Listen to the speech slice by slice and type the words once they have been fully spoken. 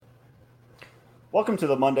Welcome to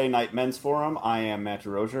the Monday Night Men's Forum. I am Matt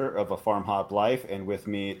DeRozier of A Farm Hop Life, and with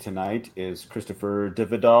me tonight is Christopher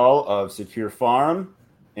Dividal of Secure Farm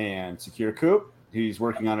and Secure Coop. He's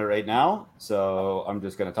working on it right now, so I'm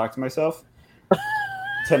just going to talk to myself.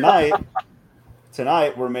 Tonight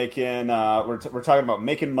we're making we're talking about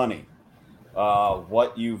making money.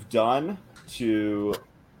 What you've done to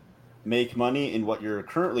make money and what you're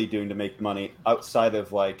currently doing to make money outside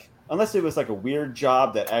of unless it was like a weird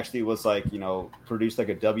job that actually was produced like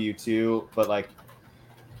a W-2, but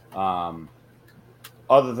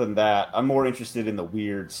other than that, I'm more interested in the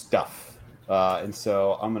weird stuff. And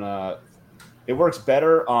so it works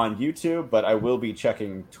better on YouTube, but I will be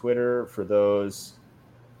checking Twitter for those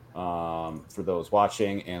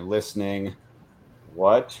watching and listening.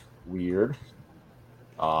 What weird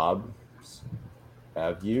jobs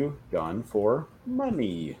have you done for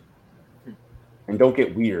money? And don't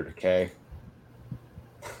get weird, okay?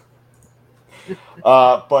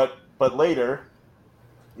 But later,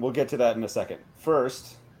 we'll get to that in a second.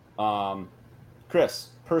 First, Chris,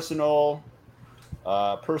 personal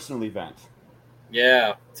event.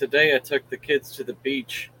 Yeah, today I took the kids to the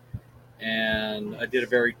beach, and I did a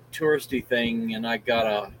very touristy thing, and I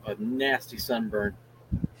got a nasty sunburn.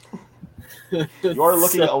 You are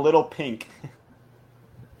looking a little pink.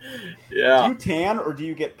 Yeah. Do you tan or do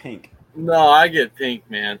you get pink? No, I get pink,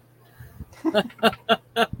 man.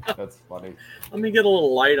 That's funny. Let me get a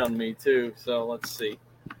little light on me too. So let's see.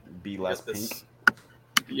 Be less pink.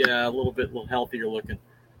 Yeah, a little healthier looking.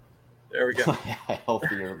 There we go.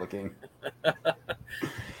 Healthier looking.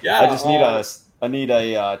 Yeah. I need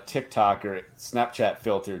a TikTok or Snapchat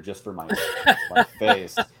filter just for my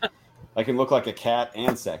face. I can look like a cat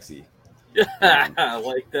and sexy. Yeah, I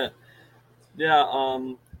like that.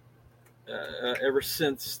 Yeah. Ever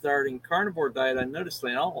since starting carnivore diet, I noticed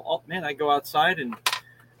that I go outside and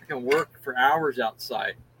I can work for hours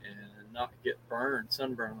outside and not get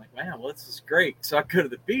sunburn. I'm like, man, well, this is great. So I go to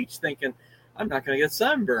the beach thinking I'm not going to get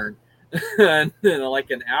sunburned. And then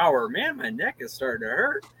like an hour, man, my neck is starting to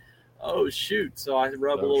hurt. Oh shoot! So I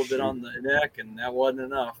rub a little bit on the neck, and that wasn't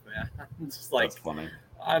enough, man. I'm just like, that's funny.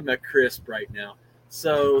 I'm a crisp right now.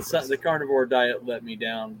 So the carnivore diet let me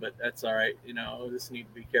down, but that's all right. I just need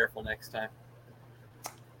to be careful next time.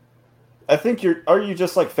 I think are you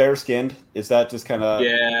just like fair skinned? Is that just kind of?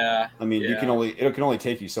 Yeah. I mean, yeah. it can only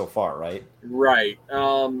take you so far, right? Right.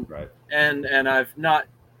 Right. And I've not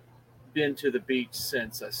been to the beach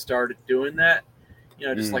since I started doing that.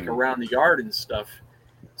 Just like around the yard and stuff.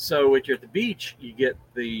 So when you're at the beach, you get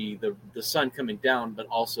the sun coming down, but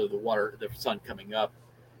also the sun coming up.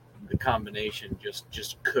 The combination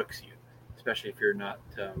just cooks you, especially if you're not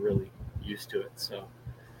really used to it. So,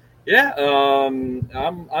 yeah,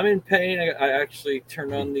 I'm in pain. I actually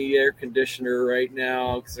turned on the air conditioner right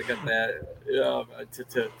now because I got that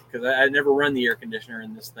because I never run the air conditioner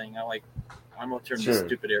in this thing. I'm gonna turn this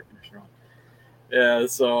stupid air conditioner on. Yeah,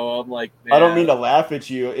 so I'm like, man. I don't mean to laugh at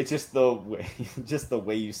you. It's just the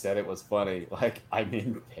way you said it was funny. Like, I'm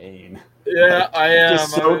in pain. Yeah, I am.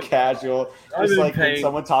 Just so casual. Just like when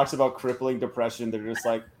someone talks about crippling depression, they're just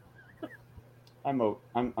like,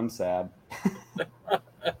 I'm sad.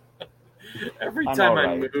 Every time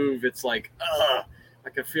I move, it's like, I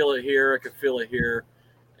can feel it here. I can feel it here.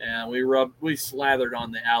 And we slathered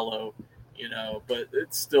on the aloe, but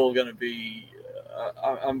it's still going to be,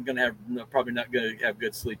 I'm going to probably not going to have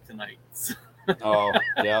good sleep tonight. Oh,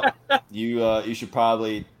 yeah. You should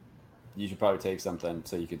probably take something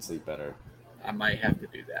so you can sleep better. I might have to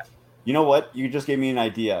do that. You know what? You just gave me an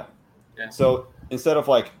idea. Yeah. So instead of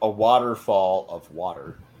like a waterfall of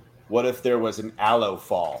water, what if there was an aloe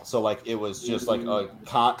fall? So like it was just like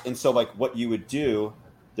and so like what you would do,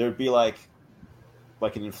 there'd be like an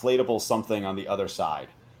inflatable something on the other side,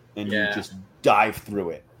 and you just dive through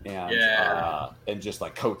it and just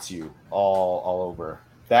like coats you all over.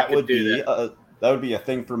 That would be a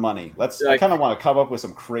thing for money. I kind of want to come up with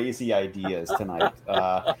some crazy ideas tonight.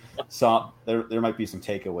 So there might be some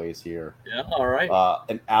takeaways here. Yeah, all right.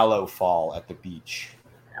 An aloe fall at the beach.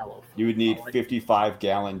 Aloe. You would need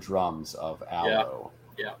 55-gallon drums of aloe.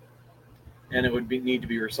 Yeah. And it would need to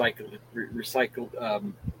be recirculating.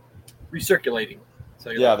 So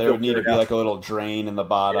there would need to be like a little drain in the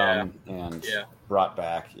bottom and brought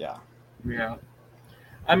back. Yeah. Yeah.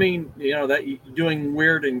 I mean, that doing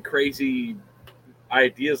weird and crazy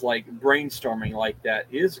ideas like brainstorming like that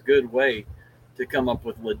is a good way to come up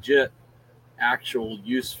with legit, actual,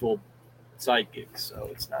 useful side gigs. So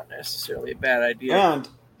it's not necessarily a bad idea. And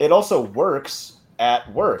it also works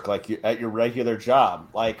at work, like at your regular job.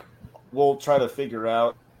 Like we'll try to figure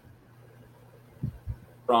out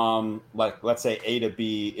from like, let's say A to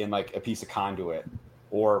B in like a piece of conduit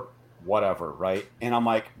or whatever, right? And I'm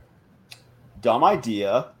like, dumb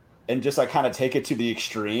idea, and just like kind of take it to the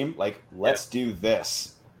extreme, like let's do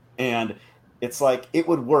this. And it's like it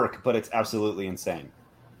would work, but it's absolutely insane.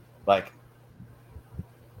 Like,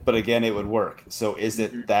 but again, it would work. So is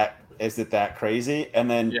it that crazy? And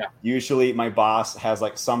then usually my boss has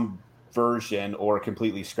like some version or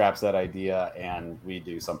completely scraps that idea and we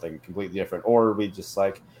do something completely different, or we just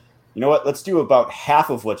like, you know what, let's do about half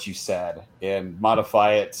of what you said and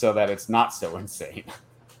modify it so that it's not so insane.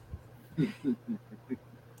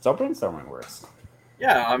 So brainstorming works.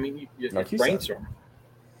 Yeah, I mean, you like brainstorm.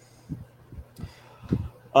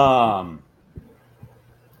 How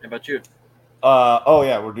about you? Oh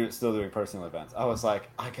yeah, we're still doing personal events. I was like,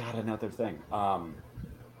 I got another thing.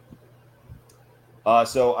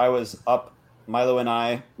 So I was up. Milo and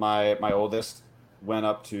I, my oldest, went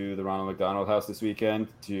up to the Ronald McDonald House this weekend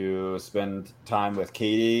to spend time with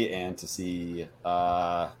Katie and to see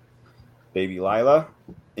baby Lila,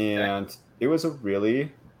 and it was a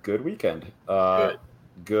really good weekend.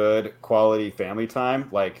 Good quality family time.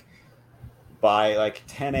 Like by like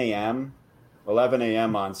 10 a.m., 11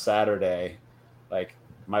 a.m. on Saturday, like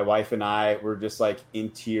my wife and I were just like in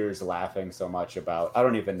tears laughing so much about, I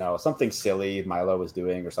don't even know, something silly Milo was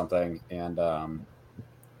doing or something. And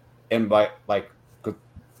by like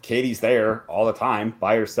Katie's there all the time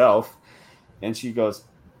by herself. And she goes,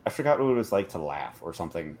 I forgot what it was like to laugh or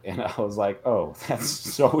something. And I was like, oh, that's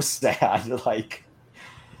so sad. Like,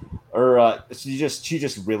 or she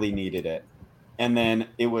just really needed it. And then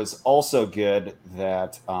it was also good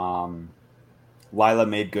that Lila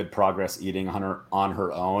made good progress eating on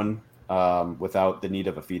her own without the need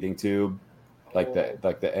of a feeding tube, like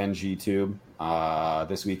the NG tube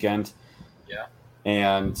this weekend. Yeah.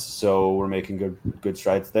 And so we're making good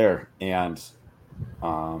strides there. And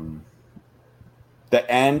the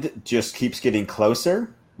end just keeps getting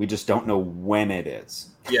closer. We just don't know when it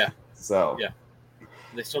is. Yeah. So yeah.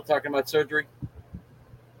 Are they still talking about surgery?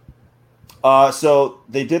 So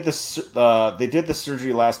they did the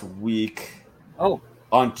surgery last week. Oh,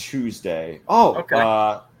 on Tuesday. Oh,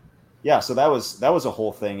 okay. Yeah. So that was a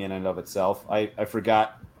whole thing in and of itself. I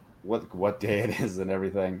forgot what day it is and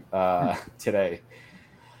everything today.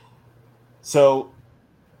 So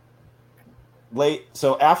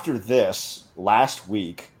after this last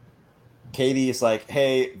week, Katie is like,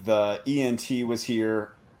 "Hey, the ENT was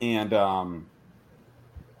here, and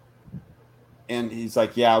he's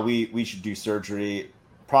like, yeah, we should do surgery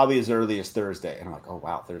probably as early as Thursday." And I'm like, "Oh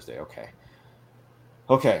wow, Thursday, okay,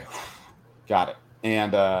 got it."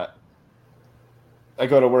 And I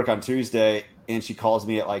go to work on Tuesday, and she calls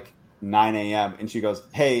me at like 9 a.m. and she goes,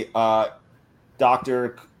 "Hey,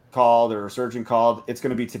 doctor called or surgeon called. It's going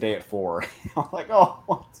to be today at 4." I'm like, "Oh,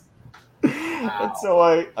 what?" Wow. And so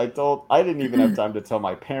I didn't even have time to tell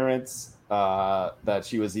my parents that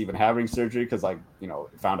she was even having surgery because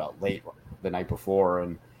found out late the night before,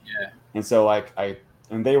 and so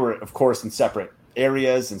and they were of course in separate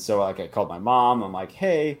areas, and so I called my mom. I'm like,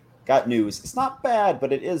 "Hey, got news. It's not bad,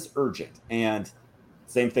 but it is urgent." And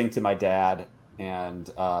same thing to my dad,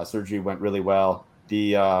 and surgery went really well.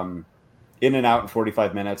 The in and out in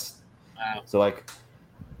 45 minutes. Wow. So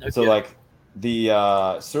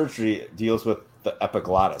the surgery deals with the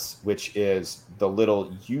epiglottis, which is the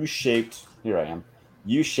little U-shaped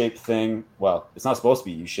thing. Well, it's not supposed to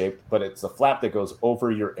be U-shaped, but it's a flap that goes over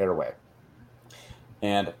your airway.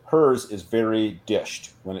 And hers is very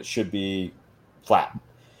dished when it should be flat.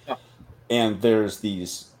 Oh. And there's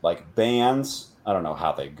these like bands. I don't know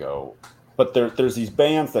how they go, but there's these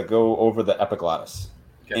bands that go over the epiglottis,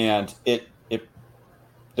 and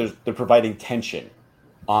they're providing tension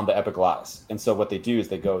on the epiglottis. And so what they do is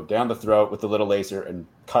they go down the throat with a little laser and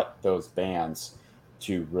cut those bands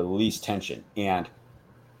to release tension. And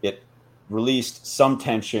it released some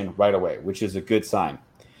tension right away, which is a good sign.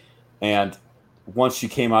 And once she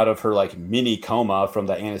came out of her like mini coma from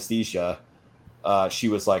the anesthesia, she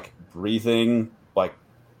was like breathing, like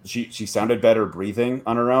she sounded better breathing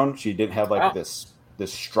on her own. She didn't have like this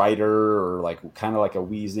stridor or like kind of like a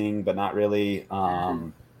wheezing, but not really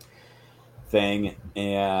thing.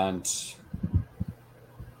 And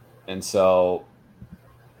so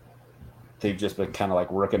they've just been kind of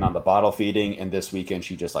like working on the bottle feeding, and this weekend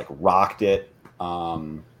she just like rocked it.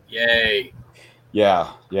 Yay.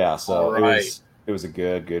 Yeah. So it was a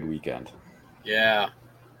good weekend. Yeah.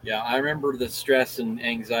 I remember the stress and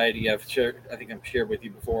anxiety I think I've shared with you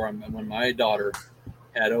before. When my daughter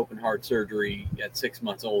had open heart surgery at 6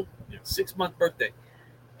 months old, 6-month birthday,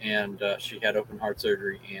 and she had open heart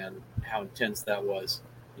surgery, and how intense that was.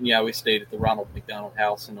 And yeah, we stayed at the Ronald McDonald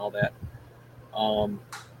House and all that.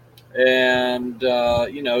 And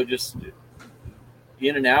just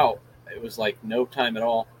in and out. It was like no time at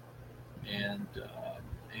all. And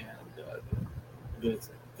the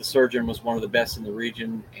surgeon was one of the best in the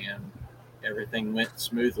region, and everything went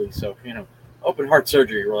smoothly. So open heart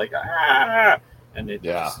surgery, we're like and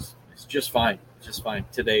it's just fine, just fine.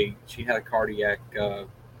 Today she had a cardiac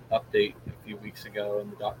update a few weeks ago,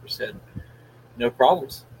 and the doctor said no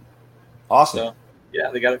problems. Awesome. So yeah,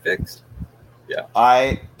 they got it fixed. Yeah.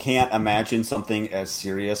 I can't imagine something as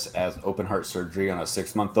serious as open heart surgery on a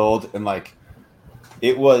 6-month-old. And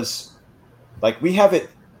it was we have it,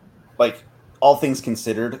 all things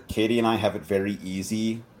considered, Katie and I have it very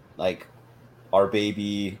easy. Our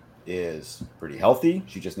baby is pretty healthy.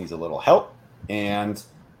 She just needs a little help. And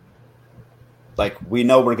we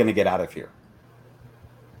know we're going to get out of here.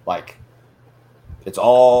 It's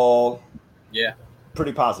all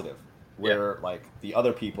pretty positive. Where the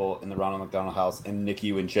other people in the Ronald McDonald House and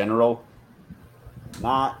NICU in general,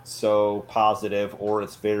 not so positive, or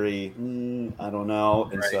it's very I don't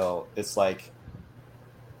know, and so it's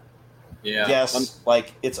yes,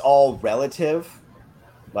 it's all relative.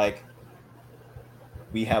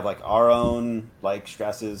 We have our own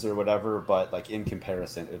stresses or whatever, but in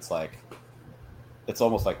comparison, it's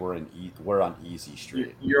almost like we're on easy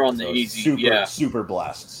street. You're on the easy, super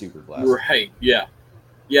blessed, right?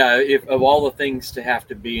 Yeah, if of all the things to have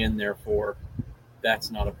to be in there for,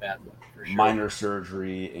 that's not a bad one for sure. Minor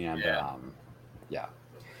surgery and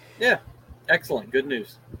excellent, good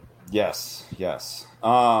news. Yes.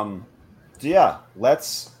 So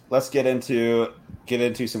let's get into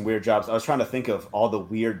some weird jobs. I was trying to think of all the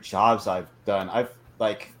weird jobs I've done.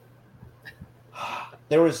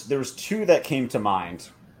 There was 2 that came to mind.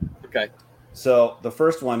 Okay. So the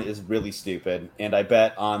first one is really stupid, and I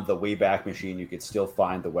bet on the Wayback Machine you could still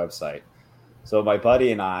find the website. So my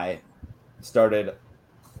buddy and I started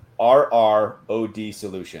RROD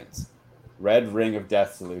Solutions, Red Ring of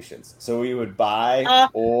Death Solutions. So we would buy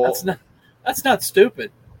That's not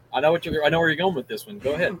stupid. I know where you're going with this one.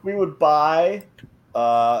 Go ahead. We would buy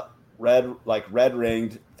red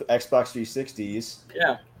ringed Xbox 360s.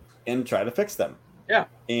 Yeah. And try to fix them. Yeah.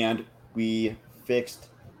 And we fixed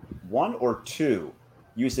 1 or 2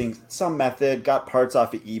 using some method, got parts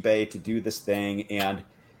off of eBay to do this thing, and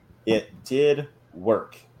it did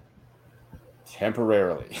work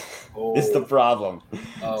temporarily. Is the problem.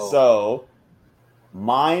 So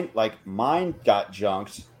mine got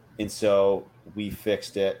junked, and so we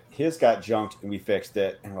fixed it. His got junked, and we fixed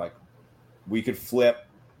it, and we're we could flip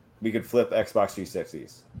Xbox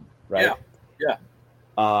 360s, right? Yeah.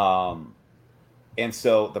 And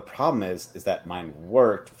so the problem is that mine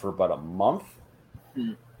worked for about a month,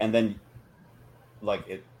 and then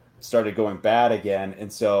it started going bad again,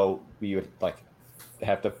 and so we would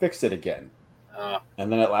have to fix it again,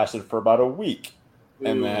 and then it lasted for about a week,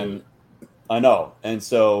 and then I know, and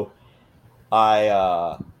so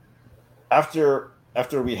I after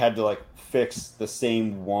we had to fix the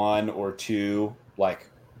same 1 or 2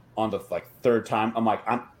 on the 3rd time, I'm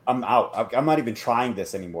out. I'm not even trying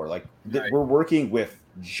this anymore. We're working with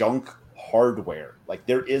junk hardware.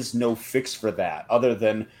 There is no fix for that other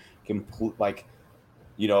than complete, what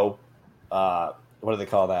do they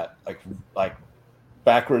call that?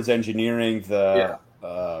 Backwards engineering the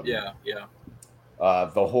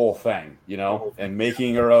whole thing, and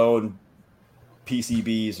making our own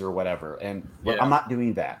PCBs or whatever. And I'm not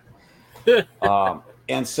doing that.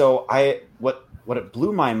 And so what it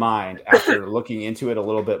blew my mind after looking into it a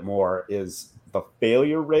little bit more is the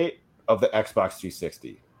failure rate of the Xbox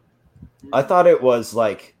 360. I thought it was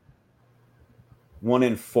 1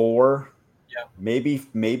 in 4, maybe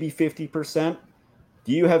 50%.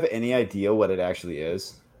 Do you have any idea what it actually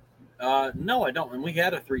is? No, I don't. And we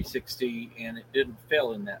had a 360, and it didn't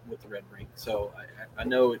fail in that with the Red Ring. So I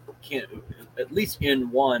know it can't. At least in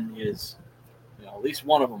one is, at least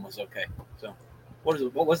one of them was okay. So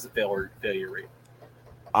what was the failure rate?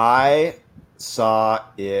 I saw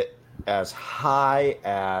it as high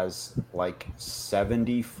as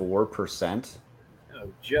 74%.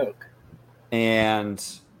 Oh, joke. And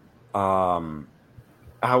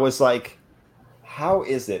I was like, how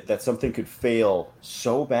is it that something could fail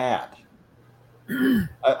so bad?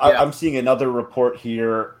 I'm seeing another report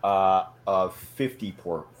here of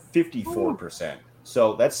 54%.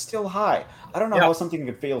 So that's still high. I don't know how something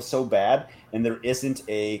could fail so bad and there isn't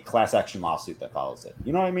a class action lawsuit that follows it.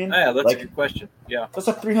 You know what I mean? Yeah, that's a good question. Yeah. That's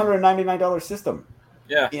a $399 system.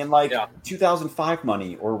 Yeah. In 2005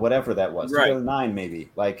 money or whatever that was. Right. 2009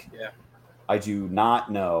 maybe. I do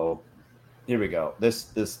not know here we go. This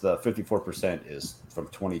the 54% is from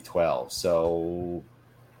 2012. So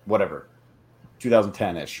whatever,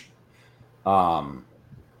 2010-ish.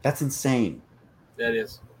 That's insane. That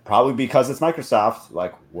is Probably because it's Microsoft.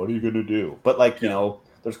 Like, what are you going to do? But like, Yeah.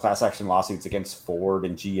 there's class action lawsuits against Ford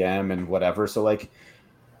and GM and whatever. So like,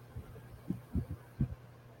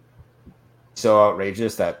 so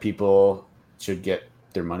outrageous that people should get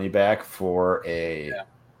their money back for Yeah.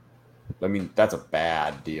 I mean, that's a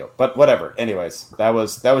bad deal. But whatever. Anyways, that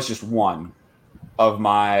was just one of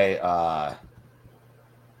my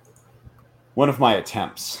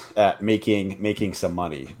attempts at making some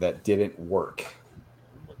money that didn't work.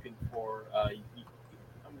 I'm looking for.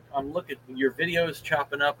 I'm looking. Your video is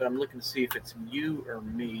chopping up, and I'm looking to see if it's you or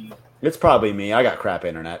me. It's probably me. I got crap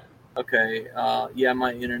internet. Okay. Yeah,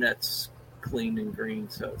 my internet's clean and green,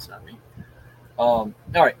 so it's not me. All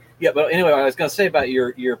right. Yeah, but anyway, I was going to say about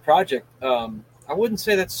your project. I wouldn't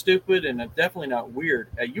say that's stupid, and definitely not weird.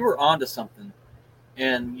 You were onto something,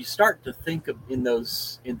 and you start to think of in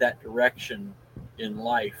that direction in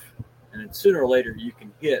life, and then sooner or later you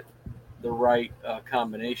can hit the right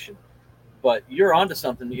combination. But you're onto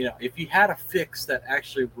something. If you had a fix that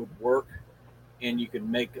actually would work, and you could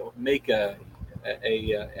make as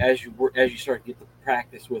you start to get the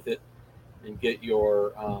practice with it and get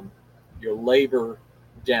your labor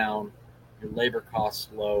down, your labor costs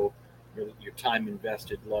low, your time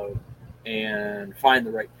invested low, and find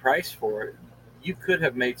the right price for it, you could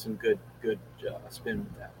have made some good spin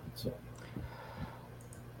with that one. So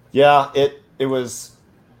yeah, it was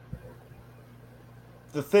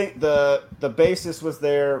the thing. The basis was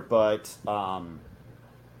there, but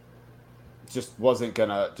just wasn't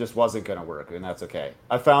gonna work, and that's okay.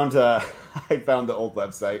 I found I found the old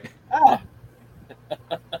website.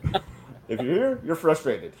 If you're here, you're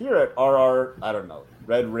frustrated. Here at RR, I don't know,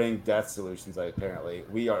 Red Ring Death Solutions, apparently,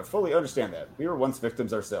 we are fully understand that. We were once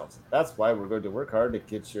victims ourselves. That's why we're going to work hard to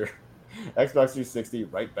get your Xbox 360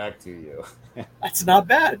 right back to you. That's not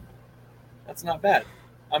bad. That's not bad.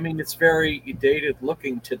 I mean, it's very dated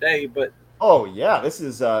looking today, but Oh, yeah, this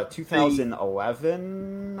is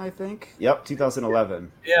 2011, I think. Yep,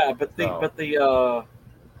 2011. yeah, but So, the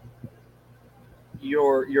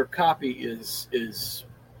your copy is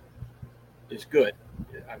good.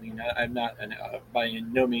 I mean, I'm not by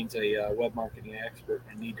no means a web marketing expert.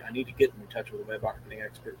 I need to get in touch with a web marketing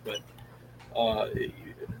expert, but uh,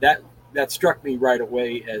 that struck me right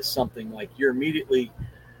away as something like you're immediately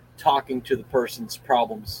talking to the person's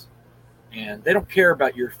problems, and they don't care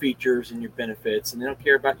about your features and your benefits, and they don't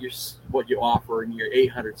care about what you offer and your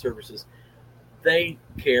 800 services. They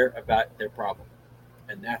care about their problem,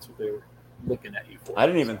 and that's what they're looking at you for. I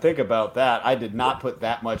didn't even think about that. I did not put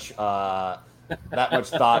that much thought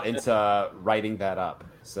into writing that up.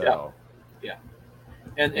 So, yeah.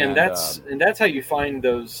 And that's how you find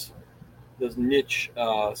those niche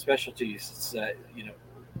specialties. It's that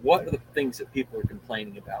what are the things that people are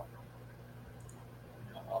complaining about.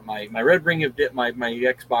 My Red Ring of my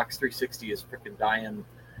Xbox 360 is freaking dying,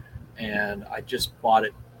 and I just bought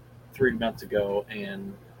it 3 months ago,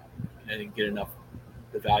 and I didn't get enough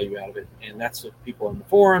the value out of it, and that's what people in the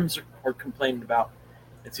forums are complaining about.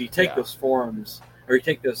 And so you take those forums, or you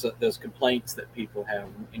take those complaints that people have,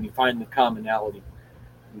 and you find the commonality,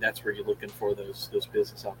 and that's where you're looking for those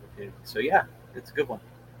business opportunities. So yeah, it's a good one.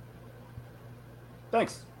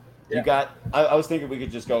 thanks. Yeah. You got. I was thinking we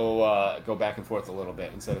could just go back and forth a little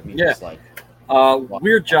bit instead of me just like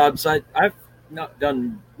weird jobs. I've not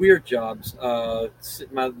done weird jobs.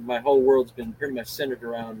 My whole world's been pretty much centered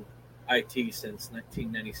around IT since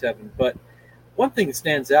 1997. But one thing that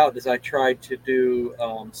stands out is I tried to do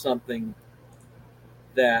something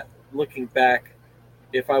that, looking back,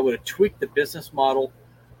 if I would have tweaked the business model,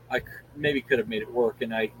 I maybe could have made it work.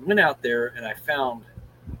 And I went out there and I found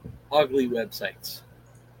ugly websites,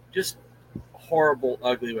 just horrible,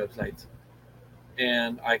 ugly websites.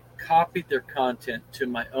 And I copied their content to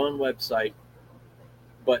my own website,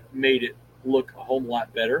 but made it look a whole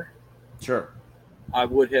lot better. Sure. I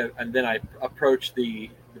would have, and then I approached the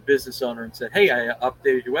business owner and said, "Hey, I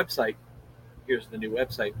updated your website. Here's the new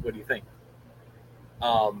website. What do you think?"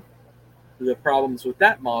 The problems with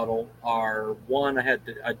that model are, one, I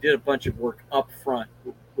did a bunch of work up front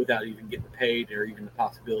without even getting paid or even the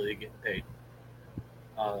possibility of getting paid.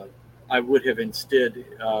 I would have instead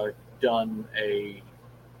done a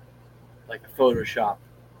Photoshop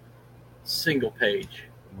single page.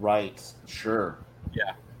 Right. Sure.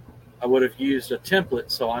 Yeah. I would have used a template,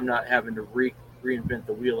 so I'm not having to reinvent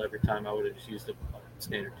the wheel every time. I would have just used a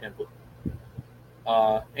standard template.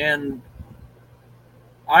 And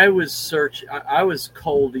I was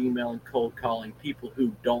cold emailing, cold calling people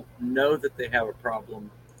who don't know that they have a problem,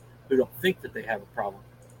 who don't think that they have a problem.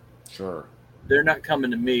 Sure. They're not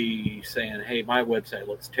coming to me saying, "Hey, my website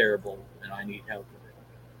looks terrible and I need help with it."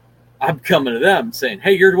 I'm coming to them saying,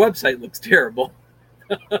 "Hey, your website looks terrible."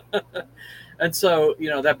 And so,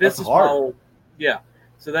 that business model, yeah.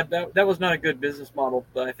 So that was not a good business model,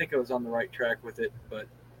 but I think I was on the right track with it. But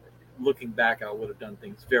looking back, I would have done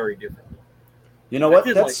things very differently. You know what?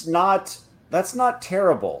 That's not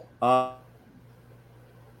terrible.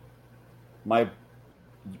 My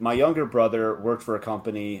younger brother worked for a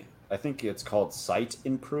company. I think it's called Site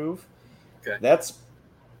Improve. Okay. That's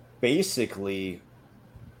basically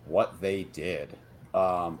what they did.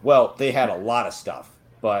 Well, they had a lot of stuff,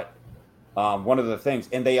 but one of the things,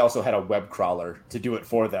 and they also had a web crawler to do it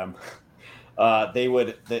for them.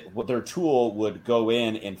 Their tool would go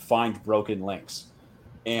in and find broken links,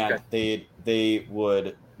 and they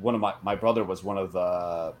would. One of my brother was one of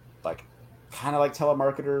the kind of like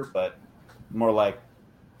telemarketer, but more like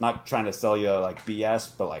not trying to sell you like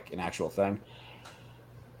BS, but like an actual thing.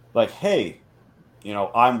 Like, hey,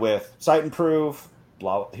 I'm with Site Improve.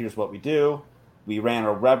 Blah. Here's what we do. We ran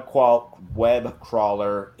a web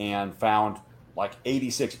crawler and found like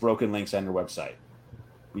 86 broken links on your website.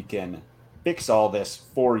 We can fix all this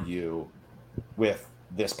for you with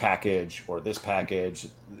this package or this package.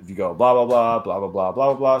 If you go blah blah blah blah blah blah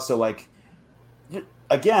blah blah. So like,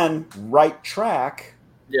 again, right track.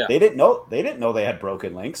 Yeah. They didn't know they had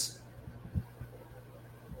broken links.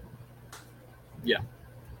 Yeah.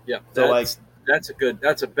 Yeah. So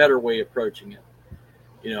that's a better way of approaching it.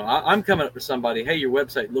 I'm coming up to somebody, "Hey, your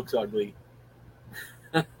website looks ugly."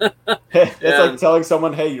 It's like telling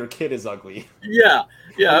someone, "Hey, your kid is ugly." Yeah.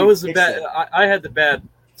 It was I had the bad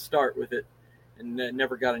start with it, and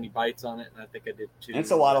never got any bites on it. And I think I did too. And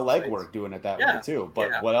it's a lot of legwork doing it that way too.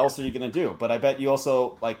 But what else are you going to do? But I bet you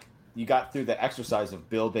also you got through the exercise of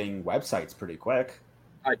building websites pretty quick.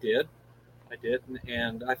 I did,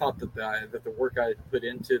 and I thought that the work I put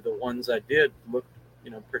into the ones I did looked,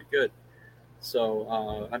 pretty good. So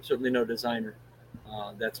I'm certainly no designer.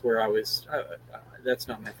 That's where I was. That's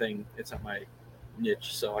not my thing. It's not my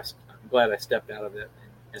niche. So I'm glad I stepped out of it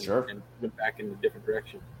and went back in a different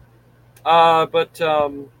direction. But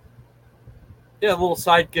little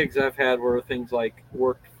side gigs I've had were things like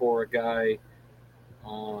worked for a guy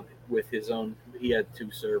with his own. He had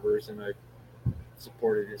 2 servers, and I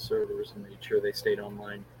supported his servers and made sure they stayed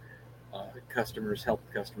online. Helped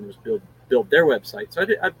customers build their websites. So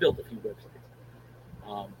I built a few websites.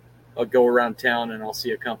 I'll go around town and I'll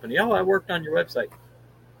see a company. "Oh, I worked on your website."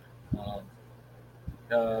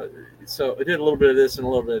 So I did a little bit of this and a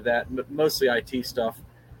little bit of that, but mostly IT stuff.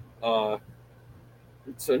 So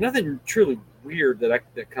nothing truly weird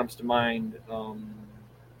that comes to mind.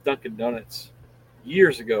 Dunkin' Donuts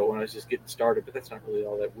years ago when I was just getting started, but that's not really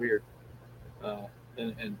all that weird.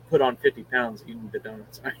 And put on 50 pounds eating the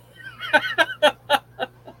donuts.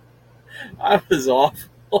 I was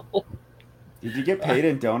awful. Did you get paid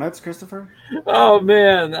in donuts, Christopher? Oh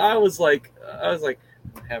man, I was like,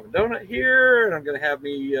 have a donut here, and I'm gonna have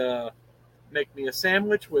me make me a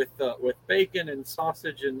sandwich with bacon and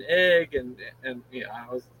sausage and egg, and I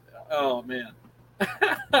was, oh man.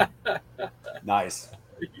 Nice.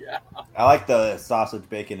 Yeah. I like the sausage,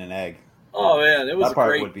 bacon, and egg. Oh man, it was that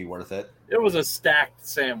part would be worth it. It was a stacked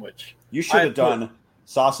sandwich. You should have done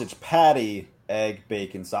sausage patty, egg,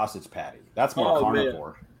 bacon, sausage patty. That's more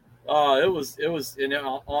carnivore. It was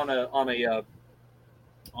on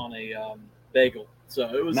a bagel.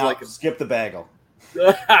 So it was skip the bagel.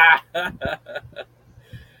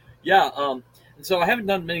 Yeah. And so I haven't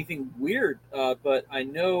done anything weird, but I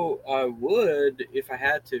know I would if I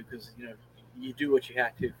had to, because you do what you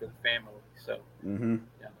have to for the family. So I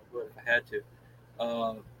would if I had to.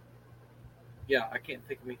 I can't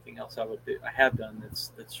think of anything else I would do. I have done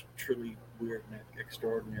that's truly weird and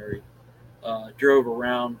extraordinary. Drove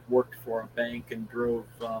around, worked for a bank, and drove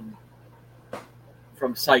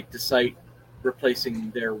from site to site,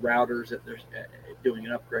 replacing their routers that they're doing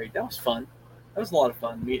an upgrade. That was fun. That was a lot of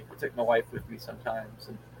fun. I took my wife with me sometimes,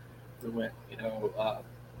 and we went,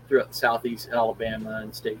 throughout the southeast Alabama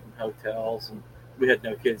and stayed in hotels. And we had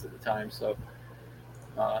no kids at the time, so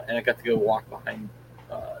and I got to go walk behind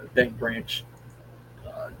bank branch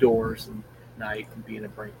doors and night and be in a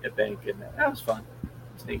bank, and that was fun. It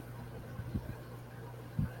was neat.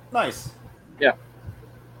 Nice. Yeah.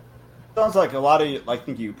 Sounds like a lot of, I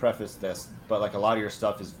think you prefaced this, but like a lot of your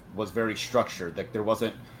stuff was very structured. Like there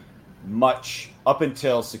wasn't much up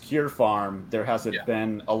until Secure Farm. There hasn't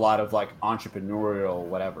been a lot of like entrepreneurial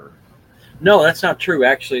whatever. No, that's not true.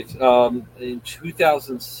 Actually, it's, in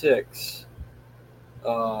 2006,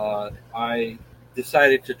 I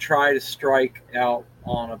decided to try to strike out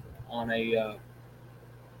on a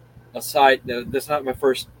side. No, that's not my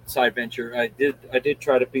first side venture. I did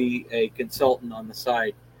try to be a consultant on the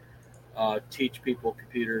side, teach people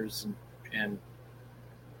computers and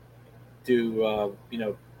do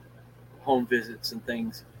home visits and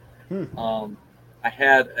things. Hmm. I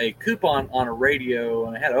had a coupon on a radio,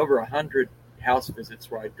 and I had over 100 house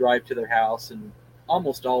visits where I drive to their house, and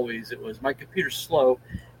almost always it was my computer's slow,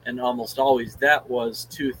 and almost always that was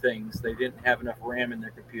two things: they didn't have enough RAM in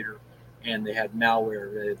their computer, and they had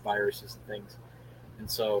malware, they had viruses and things. And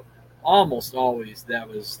so, almost always that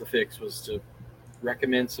was the fix: was to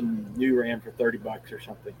recommend some new RAM for $30 or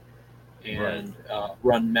something, Right. and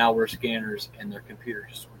run malware scanners, and their computer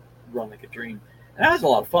just run like a dream. And that was a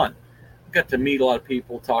lot of fun. Got to meet a lot of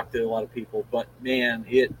people, talk to a lot of people, but man,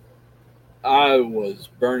 I was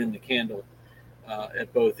burning the candle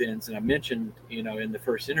at both ends. And I mentioned, in the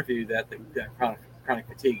first interview that chronic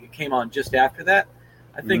fatigue. It came on just after that.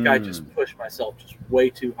 I think I just pushed myself just way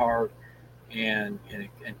too hard and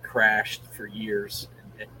crashed for years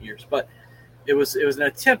and years. But it was an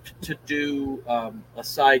attempt to do a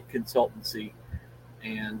side consultancy,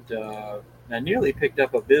 and I nearly picked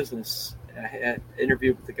up a business. I had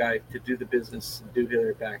interviewed with the guy to do the business and do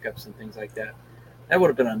their backups and things like that. That would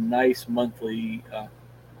have been a nice monthly,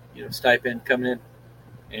 stipend coming in,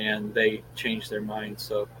 and they changed their mind.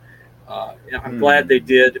 So, I'm glad they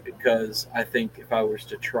did, because I think if I was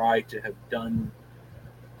to try to have done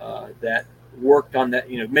that, worked on that,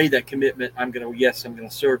 made that commitment, I'm going to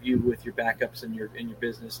serve you with your backups and your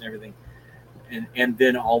business and everything, and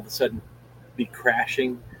then all of a sudden be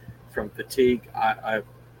crashing from fatigue.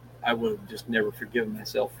 I would have just never forgiven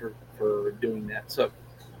myself for doing that. So,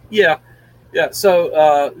 yeah.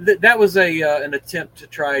 So that was an attempt to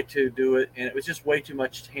try to do it, and it was just way too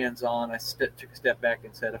much hands-on. I took a step back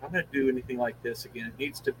and said, if I'm going to do anything like this again, it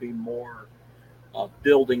needs to be more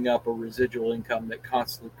building up a residual income that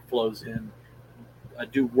constantly flows in. I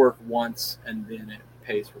do work once, and then it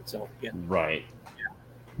pays for itself again. Right.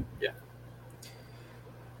 Yeah.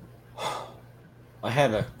 I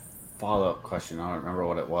had a follow-up question. I don't remember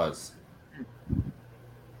what it was.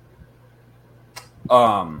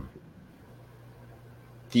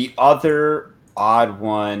 The other odd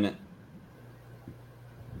one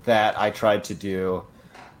that I tried to do,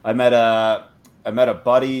 I met a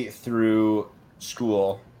buddy through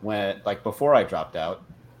school before I dropped out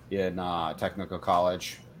in technical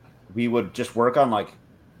college. We would just work on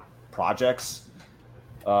projects,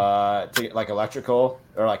 electrical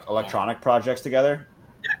or electronic projects together.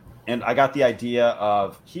 And I got the idea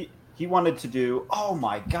of he wanted to do. Oh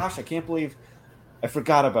my gosh! I can't believe I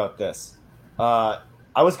forgot about this.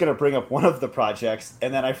 I was going to bring up one of the projects,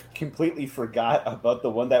 and then I completely forgot about the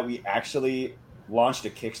one that we actually launched a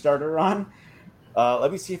Kickstarter on.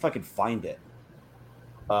 Let me see if I can find it.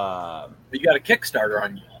 You got a Kickstarter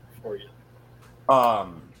on you for you.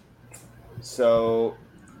 So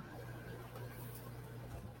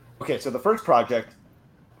the first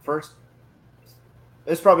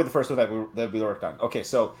it's probably the first one that we worked on. Okay,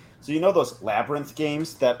 so those Labyrinth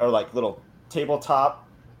games that are like little tabletop.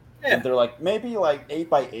 Yeah. And they're maybe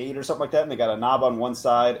 8x8 or something like that, and they got a knob on one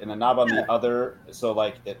side and a knob on the other, so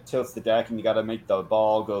it tilts the deck, and you got to make the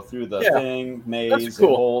ball go through the thing, maze, and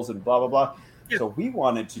holes, and blah blah blah. Yeah. So we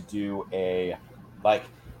wanted to do a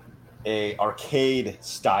arcade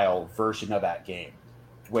style version of that game,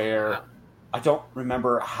 where I don't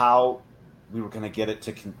remember how we were going to get it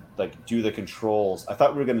to do the controls. I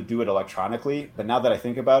thought we were going to do it electronically, but now that I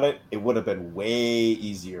think about it, it would have been way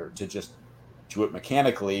easier to just do it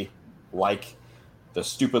mechanically, like the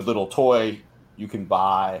stupid little toy you can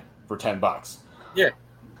buy for $10. Yeah.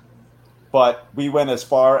 But we went as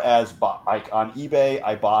far as on eBay.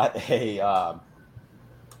 I bought a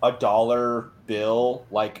dollar bill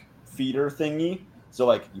feeder thingy. So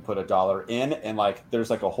you put $1 in, and there's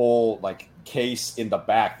a whole case in the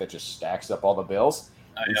back that just stacks up all the bills.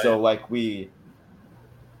 And so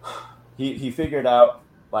he figured out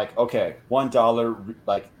okay, $1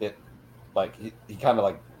 he kind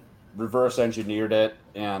of reverse engineered it,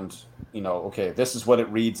 and okay, this is what it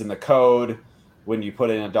reads in the code when you put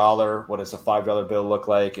in $1. What does a $5 bill look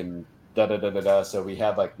like? And da da da da da. So we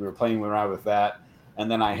had we were playing around with that, and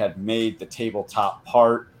then I had made the tabletop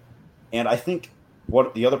part, and I think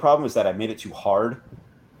what the other problem was that I made it too hard.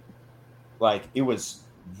 It was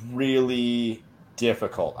really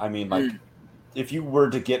difficult. I mean, if you were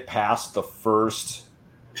to get past the first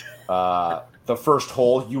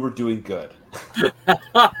hole, you were doing good.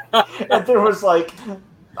 And there was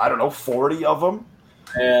I don't know, 40 of them.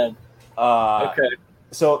 And okay.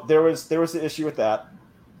 So there was the issue with that.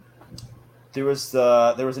 There was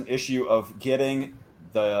an issue of getting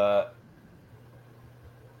the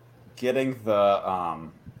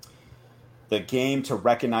game to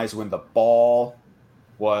recognize when the ball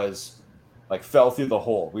was like fell through the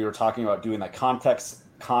hole. We were talking about doing like contact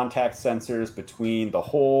sensors between the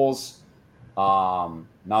holes. Now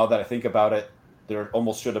that I think about it, there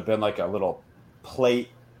almost should have been like a little plate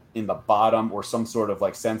in the bottom or some sort of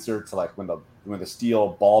like sensor to like when the steel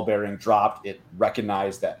ball bearing dropped, it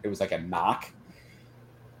recognized that it was like a knock,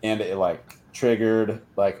 and it like triggered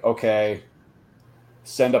like, okay,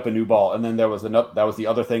 send up a new ball. And then that was the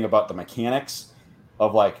other thing about the mechanics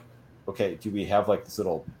of like, okay, do we have like this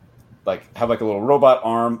little like have like a little robot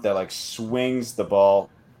arm that like swings the ball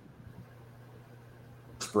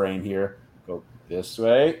brain here, go this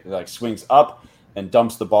way, it like swings up and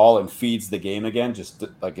dumps the ball and feeds the game again, just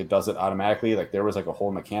like it does it automatically. Like there was like a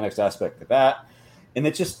whole mechanics aspect to that. And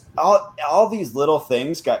it just all these little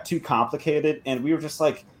things got too complicated, and we were just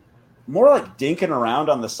like more like dinking around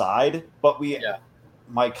on the side. But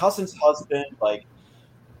my cousin's husband like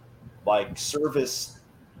service,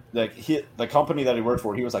 like the company that he worked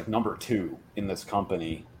for, he was like number 2 in this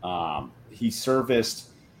company. He serviced,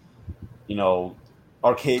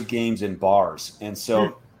 arcade games in bars, and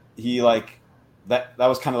so he like that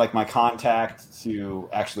was kind of like my contact to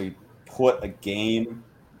actually put a game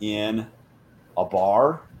in a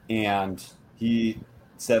bar. And he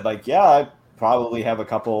said like, yeah, I probably have a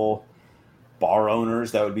couple bar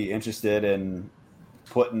owners that would be interested in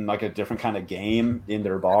putting like a different kind of game in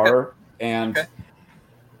their bar. And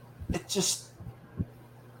it just,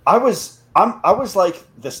 I was like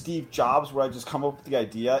the Steve Jobs where I just come up with the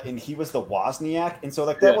idea and he was the Wozniak. And so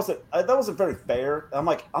like that wasn't very fair. I'm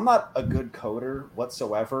like, I'm not a good coder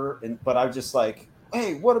whatsoever. But I'm just like,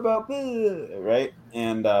 hey, what about this? Right.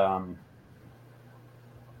 And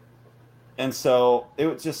so it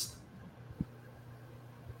was just,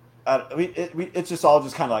 it just all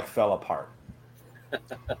just kind of like fell apart. It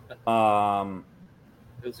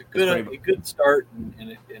was a good start,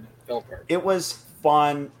 and it fell apart. It was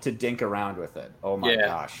fun to dink around with it. Oh my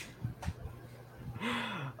gosh!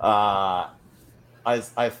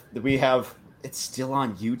 We have it's still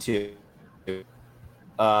on YouTube.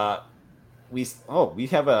 We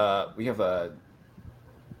have a.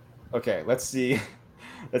 Okay, let's see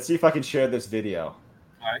if I can share this video.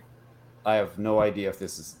 All right. I have no idea if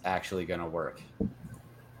this is actually going to work.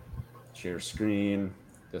 Share screen.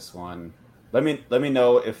 This one. Let me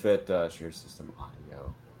know if it share system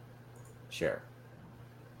audio. Share.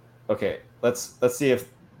 Okay, let's see if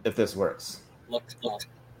this works. Looks cool.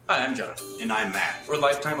 Hi, I'm Jonathan. And I'm Matt. We're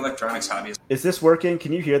lifetime electronics hobbyists. Is this working?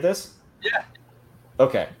 Can you hear this? Yeah.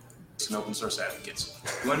 Okay. And open source advocates.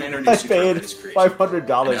 We want to introduce you to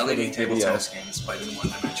 $500 an LED table tennis game that's played in one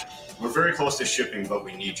dimension. We're very close to shipping, but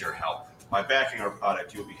we need your help. By backing our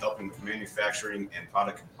product, you'll be helping with manufacturing and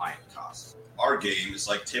product compliant costs. Our game is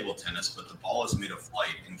like table tennis, but the ball is made of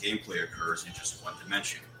light and gameplay occurs in just one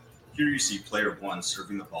dimension. Here you see player 1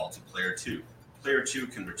 serving the ball to player 2. Player 2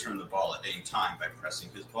 can return the ball at any time by pressing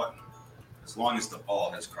his button, as long as the ball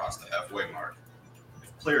has crossed the halfway mark.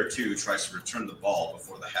 If player 2 tries to return the ball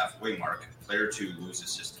before the halfway mark, player 2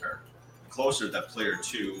 loses his turn. The closer that player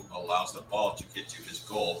 2 allows the ball to get to his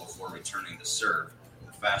goal before returning the serve,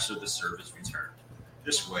 the faster the serve is returned.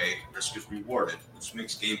 This way, risk is rewarded, which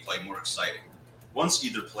makes gameplay more exciting. Once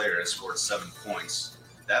either player has scored 7 points,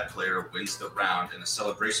 that player wins the round and a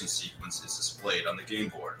celebration sequence is displayed on the game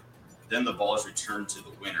board. Then the ball is returned to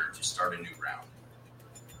the winner to start a new round.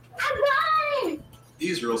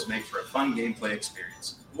 These rules make for a fun gameplay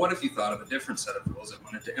experience. What if you thought of a different set of rules and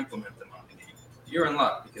wanted to implement them on the game? You're in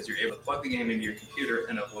luck because you're able to plug the game into your computer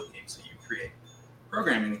and upload games that you create.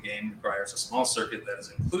 Programming the game requires a small circuit that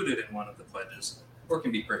is included in one of the pledges or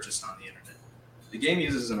can be purchased on the internet. The game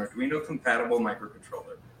uses an Arduino-compatible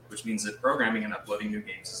microcontroller, which means that programming and uploading new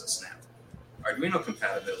games is a snap. Arduino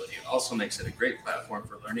compatibility also makes it a great platform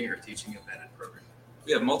for learning or teaching embedded programming.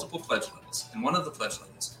 We have multiple pledge levels. In one of the pledge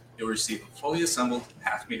levels, you'll receive a fully assembled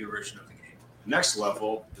half-meter version of the game. Next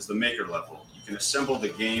level is the maker level. You can assemble the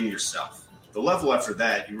game yourself. The level after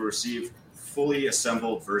that, you will receive a fully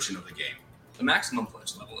assembled version of the game. The maximum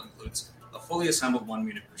pledge level includes a fully assembled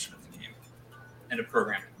 1-unit version of the game and a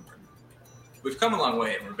programming board. We've come a long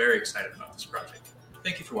way and we're very excited about this project.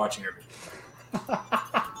 Thank you for watching our video.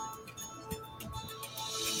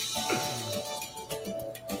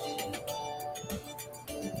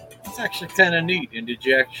 It's actually kind of neat. And did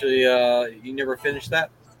you actually, you never finished that?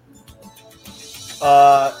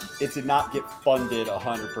 It did not get funded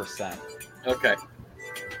 100%. Okay.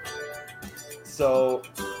 So,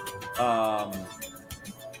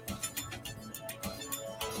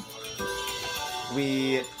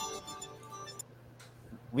 we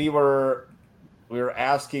were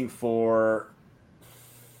asking for,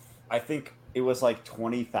 I think it was like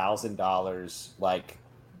 $20,000, like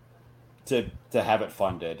to have it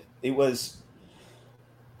funded. It was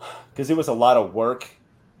because it was a lot of work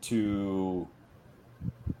to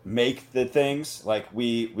make the things. Like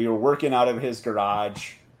we were working out of his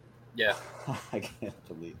garage. Yeah. I can't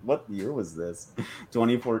believe, what year was this?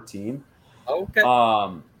 2014. Okay.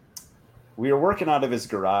 We were working out of his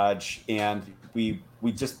garage, and we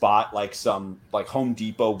just bought like some like Home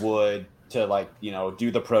Depot wood to like, you know, do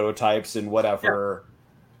the prototypes and whatever.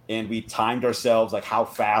 Yeah. And we timed ourselves like how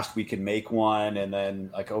fast we could make one, and then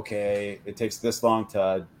like, okay, it takes this long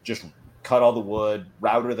to just cut all the wood,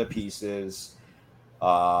 router the pieces,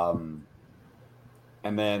 and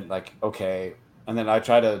then like, okay, and then I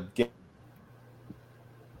try to get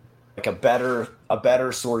like a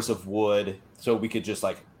better source of wood so we could just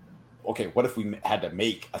like, okay, what if we had to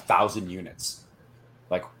make 1,000 units?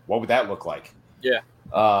 Like, what would that look like? Yeah.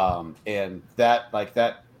 And that, like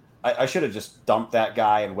that, I should have just dumped that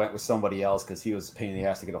guy and went with somebody else because he was a pain in the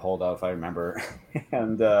ass to get a hold of, if I remember.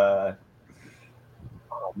 And oh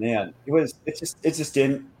man, it just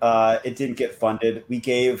didn't get funded. We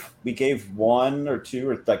gave one or two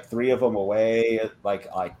or like three of them away, like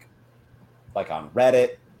on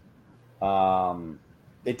Reddit.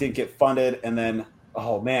 It didn't get funded, and then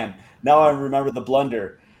oh man, now I remember the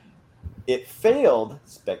blunder. It failed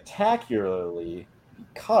spectacularly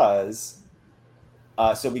because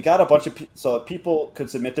so we got a bunch of so people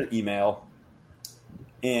could submit their email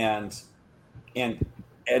and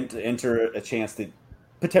enter a chance to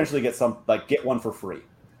potentially get get one for free.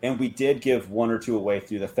 And we did give one or two away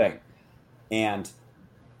through the thing. And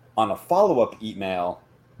on a follow-up email,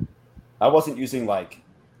 I wasn't using like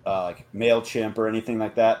MailChimp or anything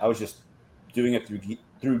like that. I was just doing it through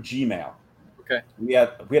Gmail. Okay. We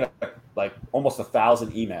had like almost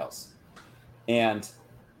 1,000 emails, and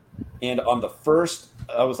on the first,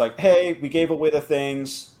 I was like, "Hey, we gave away the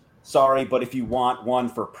things. Sorry, but if you want one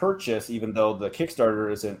for purchase, even though the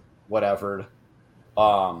Kickstarter isn't whatever,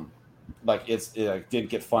 like it didn't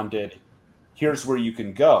get funded, here's where you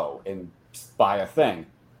can go and buy a thing."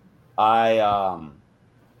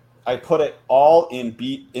 I put it all in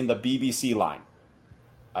the BBC line.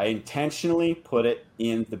 I intentionally put it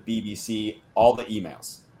in the BBC, all the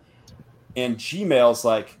emails. And Gmail's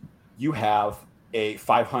like, you have a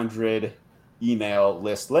 500 email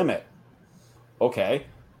list limit. Okay.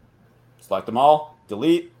 Select them all,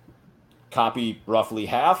 delete, copy roughly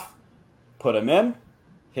half, put them in,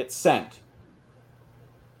 hit send.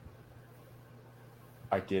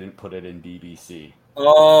 I didn't put it in BBC.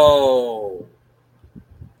 Oh.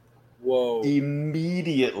 Whoa.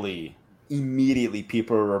 Immediately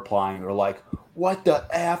people were replying, or like, what the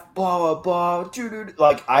F, blah, blah, blah.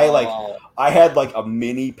 Like, I had like a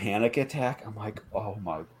mini panic attack. I'm like, oh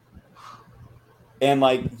my. And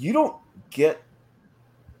like, you don't get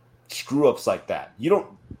screw ups like that.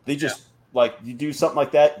 They just like, you do something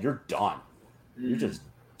like that, you're done. You're just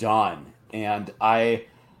done. And I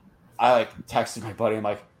like texted my buddy. I'm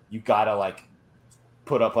like, you gotta like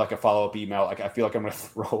put up like a follow-up email. Like, I feel like I'm going to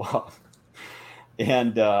throw up.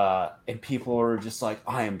 And people were just like,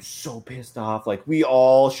 I am so pissed off. Like, we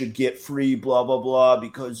all should get free blah, blah, blah,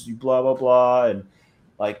 because you blah, blah, blah. And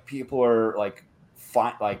like, people are like,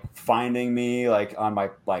 finding me like on my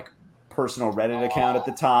like personal Reddit account at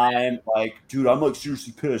the time. Like, dude, I'm like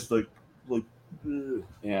seriously pissed. Like,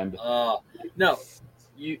 and no,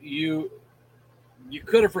 you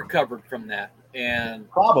could have recovered from that. And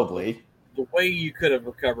probably the way you could have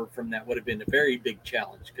recovered from that would have been a very big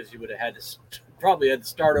challenge, because you would have had to probably had to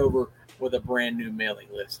start over with a brand new mailing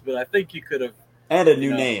list. But I think you could have, and a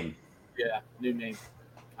new name. Yeah, new name.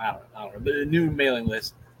 I don't know, but a new mailing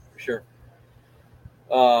list for sure.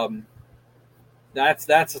 That's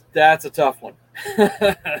a tough one.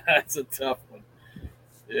 That's a tough one.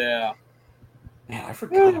 Yeah. Man, I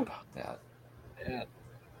forgot about that. Yeah.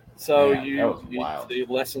 So Man, you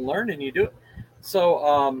lesson learned, and you do it.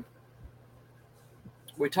 So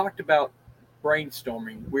we talked about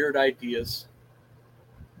brainstorming weird ideas.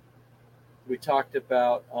 We talked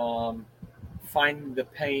about finding the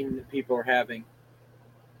pain that people are having.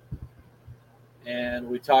 And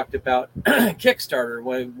we talked about Kickstarter.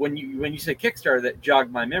 When you say Kickstarter, that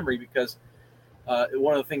jogged my memory, because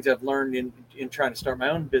one of the things I've learned in trying to start my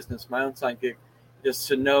own business, my own side gig, is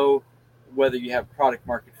to know whether you have product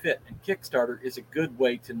market fit. And Kickstarter is a good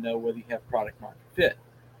way to know whether you have product market fit.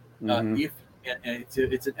 Mm-hmm.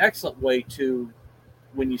 It's an excellent way to,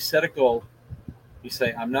 when you set a goal, You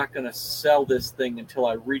say, I'm not going to sell this thing until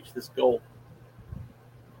I reach this goal.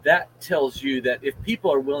 That tells you that if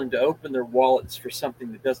people are willing to open their wallets for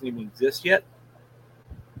something that doesn't even exist yet,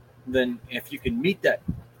 then if you can meet that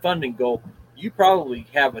funding goal, you probably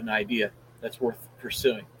have an idea that's worth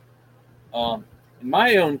pursuing. In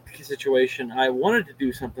my own situation, I wanted to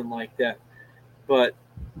do something like that, but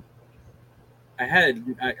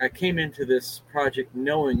I came into this project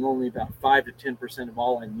knowing only about 5 to 10% of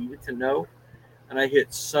all I needed to know, and I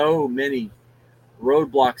hit so many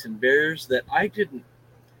roadblocks and barriers that I didn't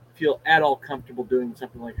feel at all comfortable doing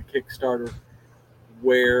something like a Kickstarter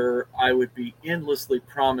where I would be endlessly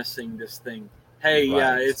promising this thing. Hey,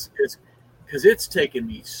 yeah, it's because it's taken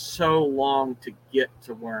me so long to get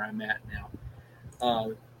to where I'm at now.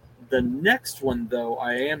 The next one, though,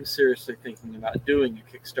 I am seriously thinking about doing a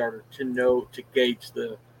Kickstarter to gauge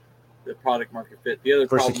the product market fit. The other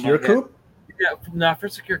for problem Secure Coop? Yeah, not for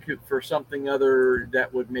Secure Coop, for something other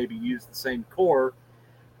that would maybe use the same core.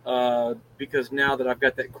 Because now that I've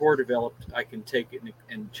got that core developed, I can take it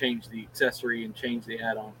and change the accessory and change the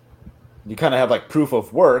add-on. You kind of have like proof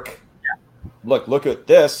of work. Yeah. Look at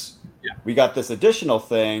this. Yeah. We got this additional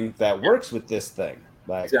thing that works with this thing.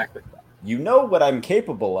 Like, exactly. You know what I'm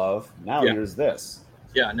capable of. Now here's this.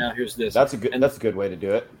 Yeah. Now here's this. That's a good way to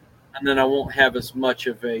do it. And then I won't have as much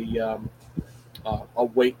of a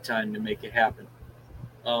wait time to make it happen.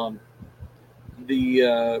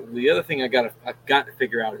 The other thing I've got to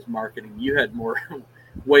figure out is marketing. You had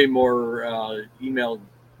way more email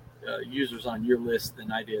users on your list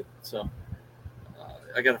than I did, so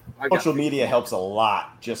social media helps a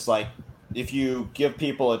lot. Just like if you give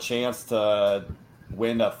people a chance to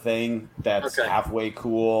win a thing that's halfway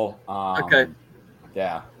cool.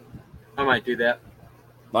 Yeah, I might do that.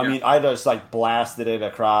 I mean, I just like blasted it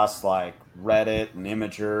across like Reddit and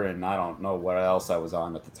Imager, and I don't know what else I was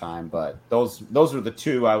on at the time, but those were the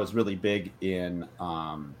two I was really big in.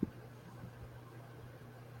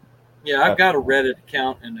 Yeah, I've got a Reddit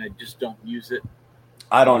account, and I just don't use it.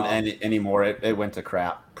 I don't anymore. It went to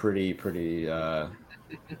crap pretty pretty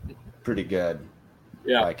good.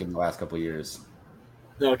 Yeah, like in the last couple of years.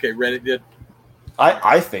 Okay, Reddit did.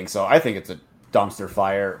 I think so. I think it's a dumpster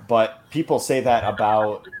fire, but people say that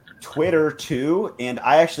about Twitter too, and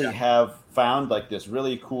I actually have found like this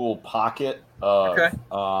really cool pocket of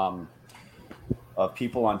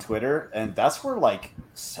people on Twitter, and that's where like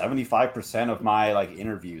 75% of my like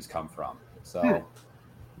interviews come from. So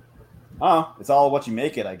it's all what you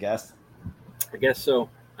make it, I guess. I guess so.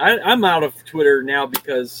 I'm out of Twitter now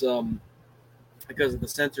because of the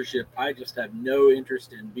censorship. I just have no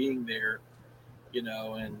interest in being there,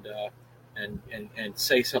 and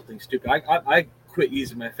say something stupid. I quit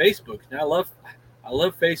using my Facebook. And I love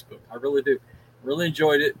Facebook. I really do. Really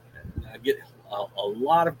enjoyed it. I get a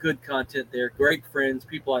lot of good content there. Great friends,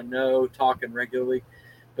 people I know, talking regularly.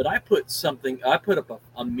 But I put up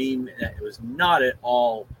a meme that was not at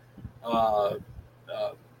all a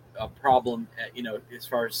problem. As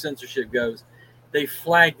far as censorship goes, they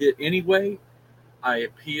flagged it anyway. I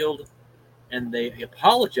appealed, and they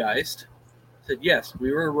apologized. Said, yes,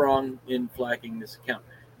 we were wrong in flagging this account,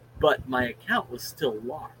 but my account was still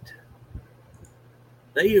locked.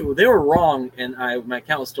 They were wrong, and my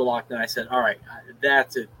account was still locked. And I said, all right,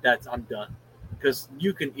 that's it. I'm done, because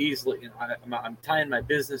you can easily. I'm tying my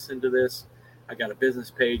business into this. I got a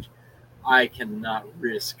business page. I cannot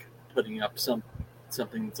risk putting up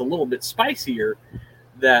something that's a little bit spicier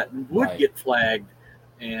that would get flagged.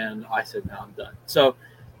 And I said, no, I'm done. So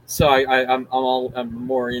I'm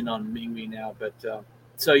more in on me now, but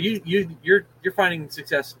so you're finding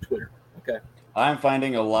success on Twitter. Okay. I'm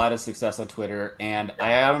finding a lot of success on Twitter, and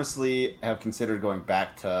I honestly have considered going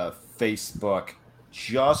back to Facebook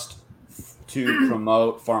just to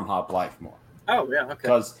promote Farm Hop Life more. Oh yeah, okay.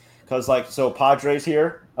 Because like, so Padre's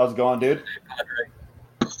here. How's it going, dude? Hey, Padre.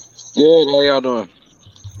 Good. How y'all doing?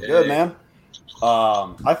 Good, man.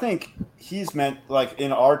 I think he's meant, like,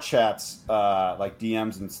 in our chats, like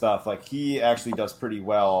DMs and stuff, like he actually does pretty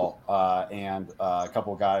well, and a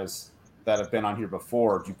couple of guys that have been on here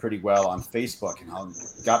before do pretty well on Facebook, and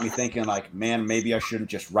got me thinking, like, man, maybe I shouldn't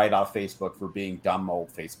just write off Facebook for being dumb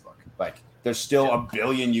old Facebook. Like, there's still a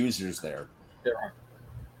billion users there. There are.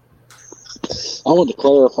 I want to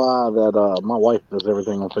clarify that my wife does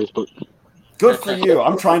everything on Facebook. Good for you.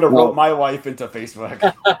 I'm trying to rope my wife into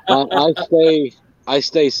Facebook. I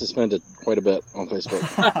stay suspended quite a bit on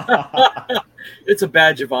Facebook. It's a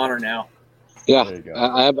badge of honor now. Yeah,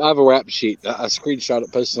 I have a rap sheet. I screenshot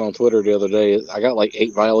it, posted on Twitter the other day. I got like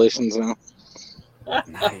 8 violations now.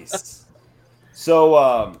 Nice.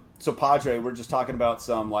 So so Padre, we're just talking about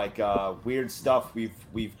some like weird stuff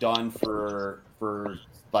we've done for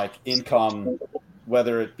like income,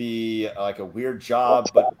 whether it be like a weird job,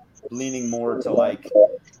 but leaning more to like,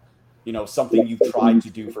 you know, something you've tried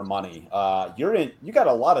to do for money. You got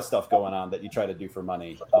a lot of stuff going on that you try to do for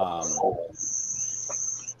money.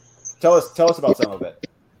 Tell us about some of it.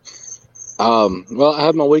 Well, I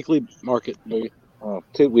have my weekly market. We have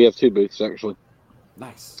 2 booths actually.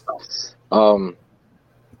 Nice.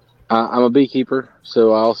 I'm a beekeeper,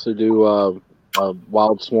 so I also do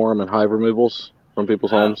wild swarm and hive removals from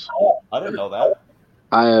people's homes. I didn't know that.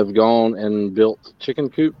 I have gone and built chicken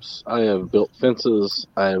coops. I have built fences.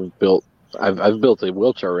 I've built a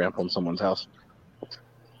wheelchair ramp on someone's house.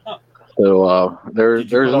 Huh. So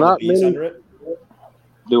there's not bees many. under it?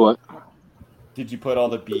 Do what? Did you put all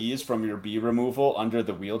the bees from your bee removal under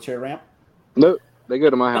the wheelchair ramp? Nope, they go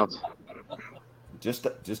to my house. Just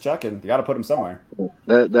checking. You got to put them somewhere.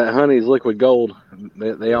 That honey's liquid gold.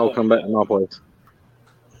 They all come back to my place.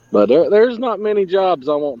 But there's not many jobs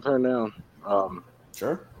I won't turn down.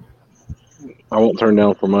 Sure. I won't turn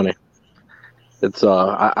down for money. It's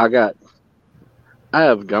I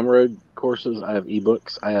have Gumroad courses. I have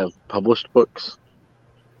ebooks. I have published books.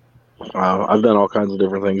 I've done all kinds of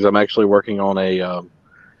different things. I'm actually working on a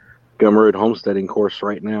Gumroad homesteading course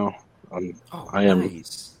right now. I am.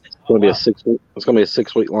 Nice. It's going to be a 6 week. It's going to be a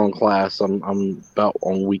 6 week long class. I'm about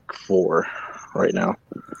on week 4 right now.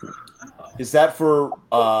 Is that for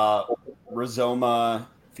Rhizoma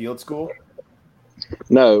Field School?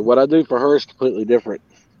 No, what I do for her is completely different.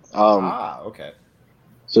 Okay.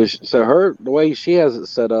 So her, the way she has it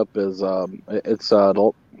set up is it's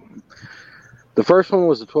adult. The first one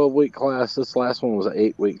was a 12-week class. This last one was an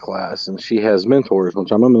 8-week class, and she has mentors,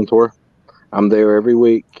 which I'm a mentor. I'm there every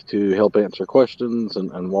week to help answer questions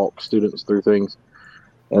and walk students through things.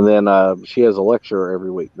 And then she has a lecture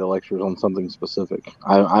every week. The lecture is on something specific.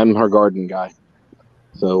 I'm her garden guy.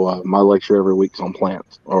 So my lecture every week is on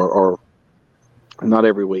plants, or not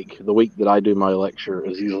every week. The week that I do my lecture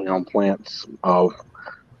is usually on plants,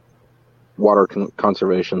 water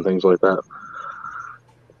conservation, things like that.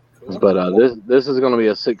 Cool. But this is going to be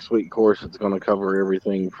a 6-week course. It's going to cover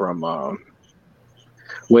everything from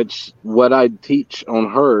which what I teach on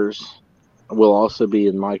hers will also be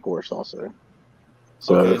in my course also.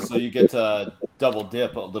 So you get to double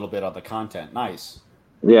dip a little bit on the content. Nice.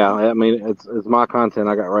 Yeah, I mean it's my content.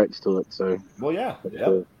 I got rights to it. So well, yeah.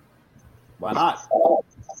 Why not?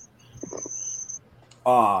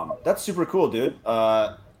 That's super cool, dude.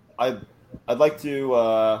 I'd like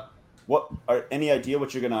to. Any idea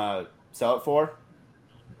what you're gonna sell it for?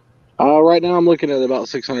 Right now I'm looking at about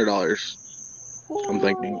 $600. I'm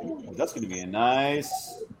thinking that's gonna be a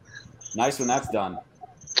nice when that's done.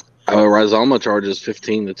 Rhizoma charges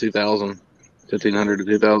 $1,500 to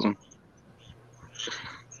 $2,000.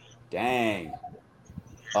 Dang.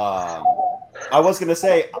 I was gonna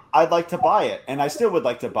say I'd like to buy it, and I still would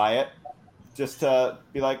like to buy it, just to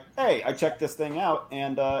be like, hey, I checked this thing out,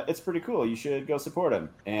 and it's pretty cool. You should go support him.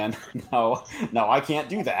 And no, I can't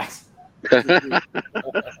do that. I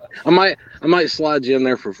might slide you in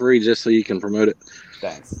there for free just so you can promote it.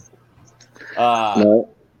 Thanks. No.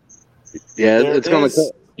 Yeah, it's gonna.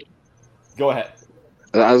 Go ahead.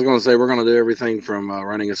 I was going to say we're going to do everything from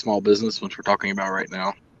running a small business, which we're talking about right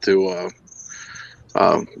now, to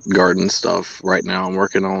garden stuff. Right now, I'm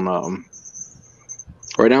working on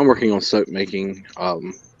soap making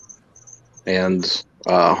and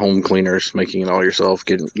home cleaners, making it all yourself,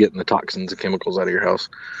 getting the toxins and chemicals out of your house.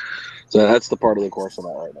 So that's the part of the course I'm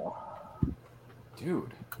at right now.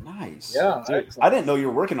 Dude, nice. Yeah, dude, I didn't know you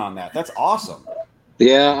were working on that. That's awesome.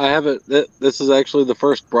 Yeah, I haven't. This is actually the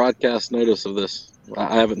first broadcast notice of this.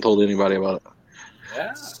 I haven't told anybody about it.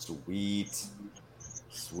 Yeah. Sweet.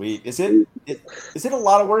 Is it a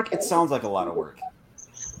lot of work? It sounds like a lot of work.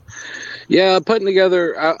 Yeah, putting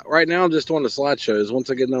together right now. I'm just doing the slideshows. Once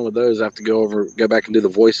I get done with those, I have to go back and do the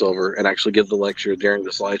voiceover and actually give the lecture during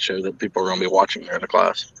the slideshow that people are going to be watching during the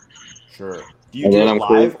class. Sure. Do you do it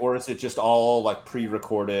live, or is it just all like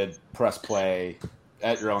pre-recorded, press play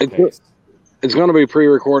at your own pace? It's going to be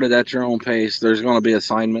pre-recorded at your own pace. There's going to be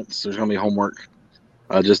assignments. There's going to be homework,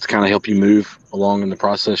 just to kind of help you move along in the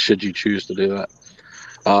process should you choose to do that.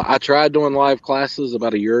 I tried doing live classes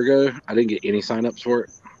about a year ago. I didn't get any signups for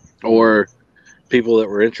it, or people that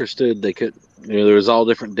were interested. They could, there was all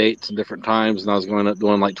different dates and different times, and I was going up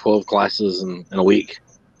doing like 12 classes in a week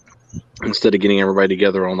instead of getting everybody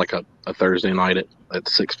together on like a Thursday night at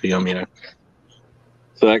 6 p.m.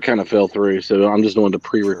 So that kind of fell through. So I'm just doing the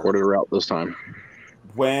pre-recorded route this time.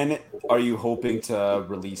 When are you hoping to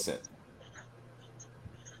release it?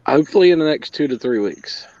 Hopefully in the next 2 to 3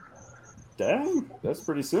 weeks. Dang, that's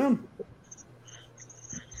pretty soon.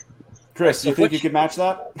 Chris, So you think you could match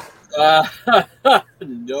that?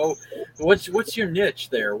 No. What's your niche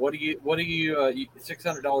there? What do you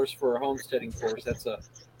 $600 for a homesteading course?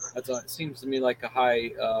 It seems to me like a high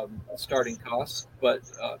starting cost. But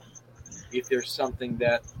if there's something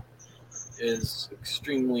that is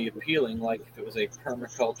extremely appealing, like if it was a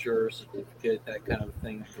permaculture certificate, that kind of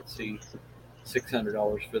thing, I could see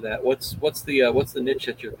 $600 for that. What's the niche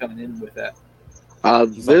that you're coming in with that?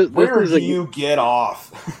 Where do you get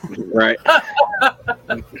off? Right.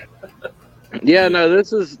 Yeah, no,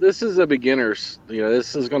 this is a beginner's.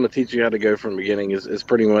 This is going to teach you how to go from the beginning. Is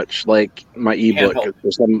pretty much like my ebook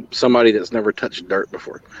for somebody that's never touched dirt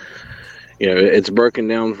before. It's broken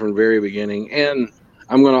down from the very beginning, and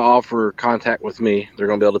I'm going to offer contact with me. They're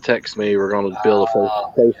going to be able to text me. We're going to be able to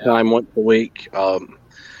FaceTime once a week.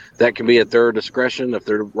 That can be at their discretion if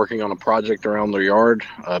they're working on a project around their yard,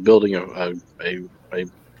 building a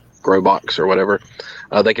grow box or whatever.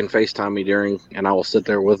 They can FaceTime me during, and I will sit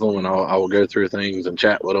there with them, and I will go through things and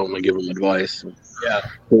chat with them and give them advice. Yeah.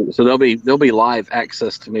 So there'll be live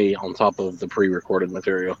access to me on top of the pre-recorded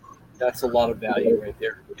material. That's a lot of value right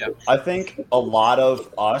there. Yeah. I think a lot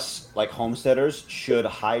of us, like homesteaders, should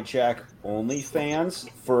hijack OnlyFans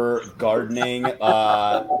for gardening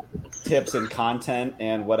tips and content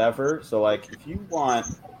and whatever. So, like, if you want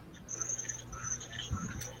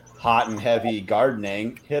hot and heavy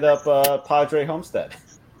gardening, hit up Padre Homestead.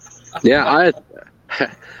 Yeah,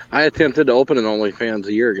 I attempted to open an OnlyFans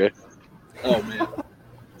a year ago. Oh man,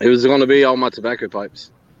 it was going to be all my tobacco pipes.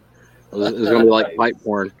 It was going to be like pipe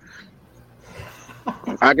porn.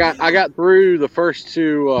 I got through the first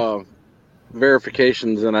two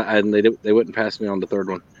verifications, and they wouldn't pass me on the third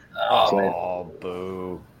one. Oh,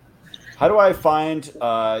 boo! How do I find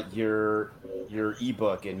your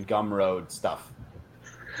ebook and Gumroad stuff?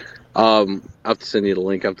 I have to send you the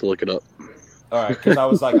link. I have to look it up. All right, because I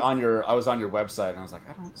was on your website, and I was like,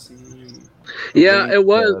 I don't see. Yeah, it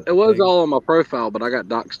was all on my profile, but I got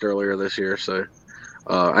doxxed earlier this year, so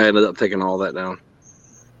I ended up taking all that down.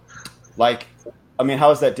 Like, I mean,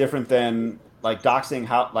 how is that different than like doxing?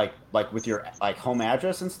 How like with your like home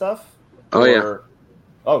address and stuff? Oh yeah.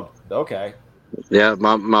 Oh, okay. Yeah,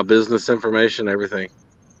 my business information, everything.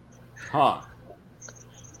 Huh.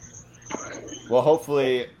 Well,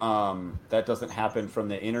 hopefully that doesn't happen from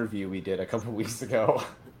the interview we did a couple weeks ago.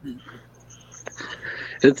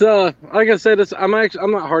 It's like I said, I'm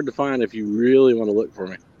not hard to find if you really want to look for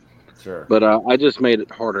me. Sure. But I just made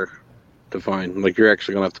it harder to find. Like, you're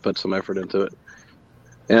actually gonna have to put some effort into it.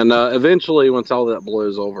 And eventually, once all that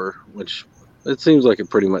blows over, which it seems like it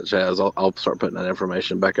pretty much has, I'll start putting that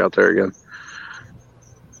information back out there again.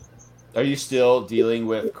 Are you still dealing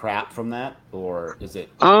with crap from that, or is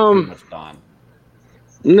it pretty much gone?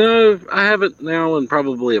 No, I haven't now in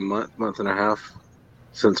probably a month and a half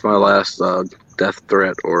since my last death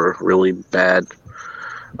threat or really bad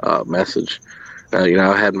message. I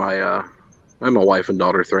had my wife and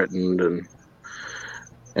daughter threatened,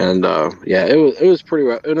 and yeah, it was pretty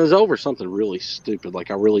rough. And it was over something really stupid,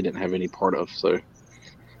 like I really didn't have any part of. So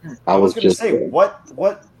I was going to say, what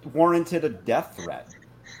warranted a death threat?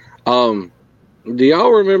 Do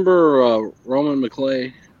y'all remember Roman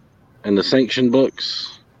McClay and the Sanction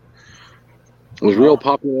books? It was real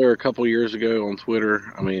popular a couple years ago on Twitter.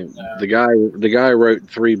 I mean, the guy wrote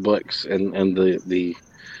 3 books, and the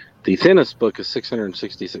thinnest book is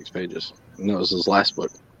 666 pages, and that was his last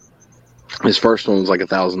book. His first one was like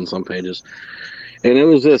 1,000 some pages, and it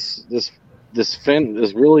was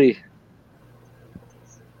this really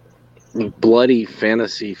bloody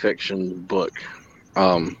fantasy fiction book.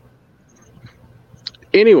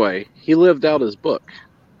 Anyway, he lived out his book.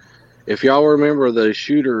 If y'all remember the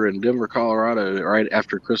shooter in Denver, Colorado, right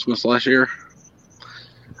after Christmas last year,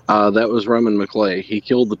 that was Roman McClay. He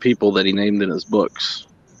killed the people that he named in his books.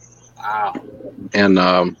 Wow.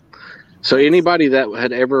 And so anybody that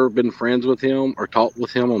had ever been friends with him or talked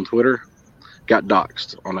with him on Twitter got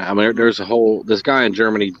doxxed on that. I mean, this guy in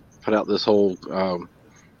Germany put out this whole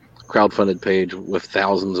crowdfunded page with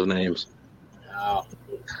thousands of names. Wow.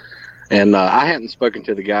 And I hadn't spoken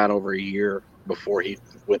to the guy in over a year before he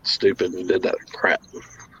went stupid and did that crap.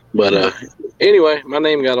 But anyway, my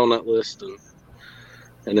name got on that list,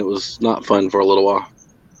 and it was not fun for a little while.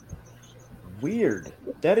 Weird.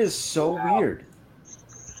 That is so weird.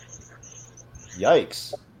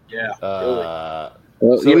 Yikes. Yeah. Well,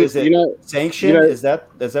 so is it Sanction? Is that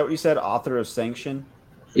what you said? Author of Sanction?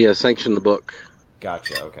 Yeah, Sanction the book.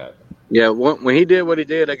 Gotcha. Okay. Yeah, when he did what he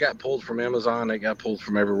did, it got pulled from Amazon. It got pulled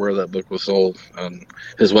from everywhere that book was sold, and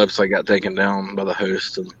his website got taken down by the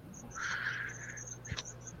host. And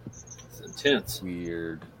Intense.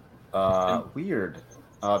 Weird. Weird.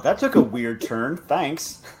 That took a weird turn.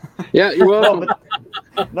 Thanks. Yeah, you're welcome.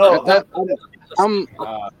 No, I'm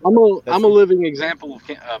a living example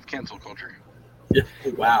of cancel culture. Yeah.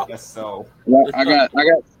 Wow. I guess so. I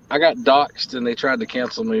got doxxed and they tried to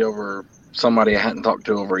cancel me over somebody I hadn't talked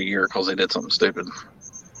to over a year because they did something stupid.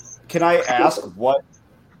 Can I ask what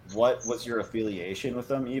was your affiliation with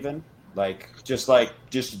them? Even just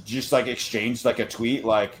exchange like a tweet,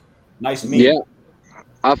 like nice meet. Yeah,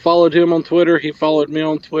 I followed him on Twitter. He followed me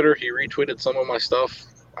on Twitter. He retweeted some of my stuff.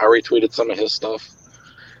 I retweeted some of his stuff.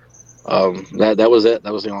 That was it.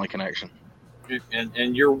 That was the only connection.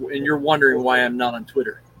 And you're wondering why I'm not on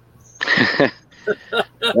Twitter.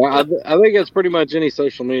 Well, I think it's pretty much any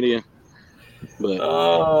social media. But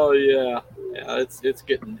oh yeah, it's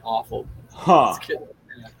getting awful. Huh. It's getting,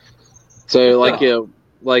 so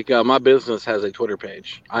my business has a Twitter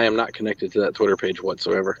page. I am not connected to that Twitter page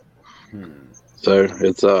whatsoever. So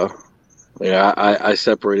it's I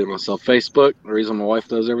separated myself. Facebook. The reason my wife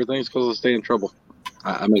does everything is because I stay in trouble.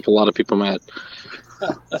 I make a lot of people mad.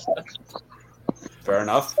 Fair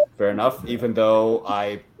enough. Even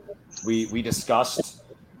though we discussed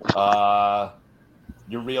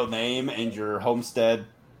your real name and your homestead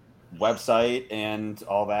website and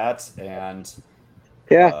all that, and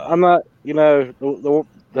I'm not. The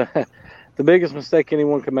biggest mistake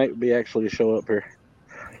anyone can make would be actually to show up here.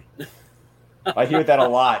 I hear that a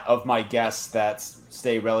lot of my guests that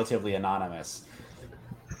stay relatively anonymous.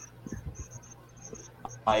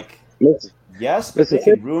 Yes, but they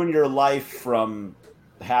can ruin your life from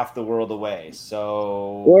half the world away.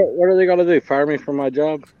 So what are they going to do? Fire me from my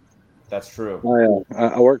job? That's true.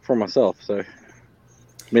 I work for myself, so I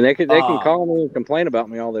mean they can call me and complain about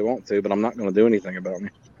me all they want to, but I'm not going to do anything about me.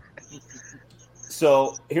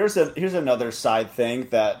 So here's another side thing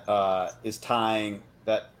that is tying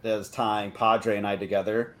Padre and I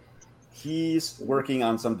together. He's working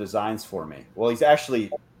on some designs for me. Well, he's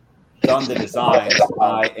actually done the designs.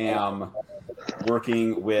 I am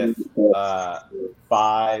working with 5.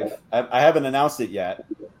 I haven't announced it yet,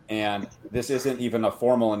 and this isn't even a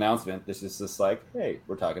formal announcement. This is just like, hey,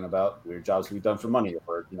 we're talking about weird jobs we've done for money,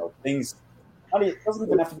 or things. It doesn't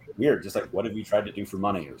even have to be weird. Just like, what have you tried to do for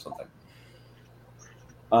money or something?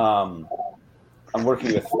 I'm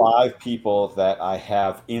working with 5 people that I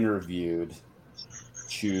have interviewed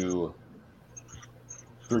to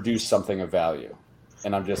produce something of value.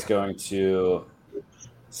 And I'm just going to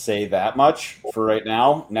say that much for right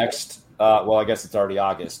now. Next, I guess it's already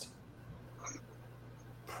August.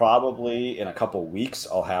 Probably in a couple weeks,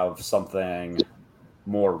 I'll have something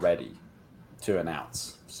more ready to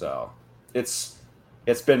announce. So it's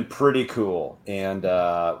been pretty cool, and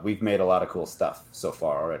we've made a lot of cool stuff so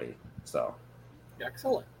far already. So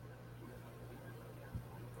excellent.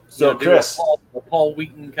 So Chris, a Paul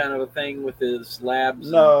Wheaton kind of a thing with his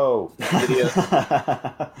labs. No,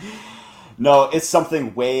 videos. No, it's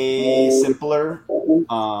something way simpler.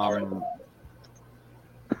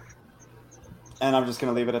 And I'm just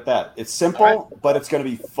going to leave it at that. It's simple, but it's going to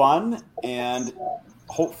be fun, and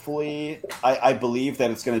hopefully, I believe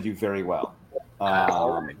that it's going to do very well.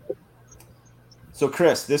 So,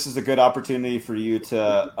 Chris, this is a good opportunity for you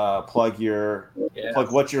to plug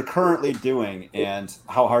what you're currently doing and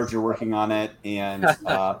how hard you're working on it, and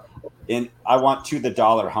I want to the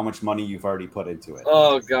dollar how much money you've already put into it.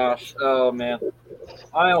 Oh gosh, oh man,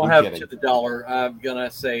 I don't have to the dollar. I'm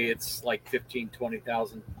gonna say it's like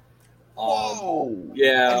 15,000-20,000. Whoa!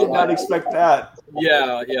 Yeah, I did not expect that.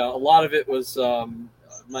 Yeah. A lot of it was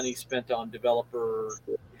money spent on developer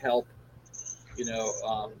help.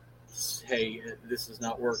 Hey, this is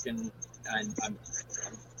not working, and I'm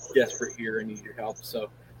desperate here. I need your help. So,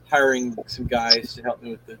 hiring some guys to help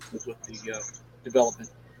me with the development.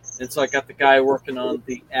 And so I got the guy working on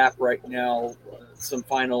the app right now. Some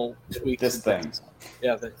final tweaks. This thing. Things.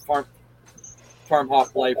 Yeah, the Farm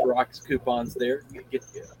Hop Life rocks coupons there. You get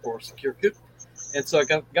for Secure Coop. And so I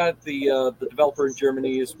got the developer in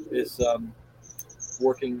Germany is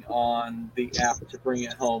working on the app to bring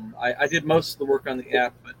it home. I did most of the work on the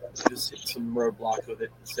app, but just hit some roadblocks with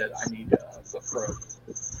it and said I need a pro.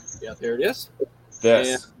 Yeah, there it is.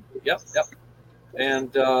 This. And, yep.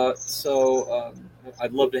 And so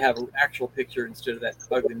I'd love to have an actual picture instead of that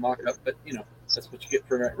ugly mock-up, but that's what you get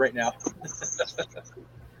for right now.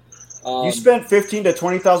 You spent $15,000 to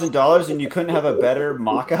 $20,000 and you couldn't have a better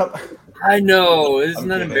mock-up? I know. Isn't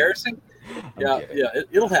that embarrassing? Yeah,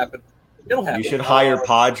 it'll happen. It'll happen. You should hire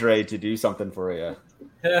Padre to do something for you.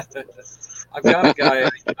 I've got a guy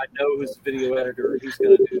I know who's a video editor. He's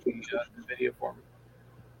going to do the video for me.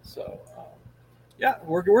 So,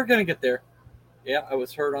 we're going to get there. Yeah, I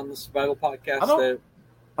was heard on the Survival Podcast.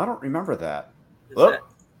 I don't remember that.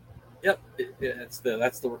 Yep, that's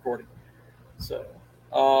the recording. So,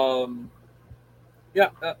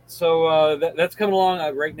 that's coming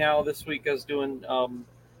along right now. This week, I was doing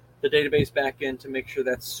the database backend to make sure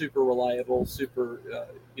that's super reliable, super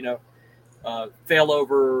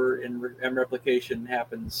failover and replication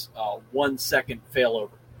happens 1 second failover.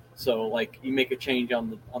 So, like, you make a change on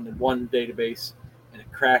the one database and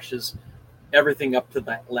it crashes, everything up to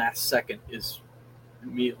that last second is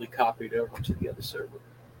immediately copied over to the other server.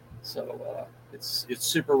 So it's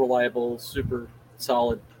super reliable, super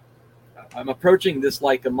solid. I'm approaching this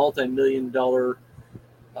like a multi-million-dollar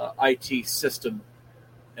IT system,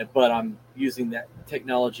 but I'm using that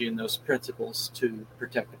technology and those principles to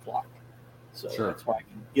protect the flock. So That's why I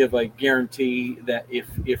can give a guarantee that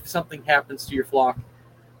if something happens to your flock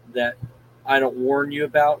that I don't warn you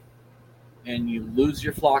about and you lose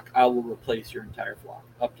your flock, I will replace your entire flock,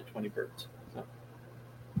 up to 20 birds. So,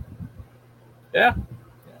 yeah.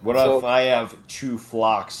 What if I have 2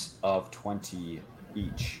 flocks of 20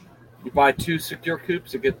 each? You buy 2 secure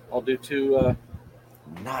coops. I'll do 2.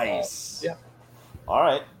 Nice. Yeah. All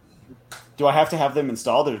right. Do I have to have them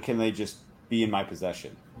installed, or can they just be in my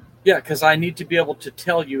possession? Yeah, because I need to be able to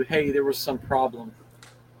tell you, hey, there was some problem.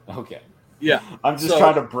 Okay. Yeah. I'm just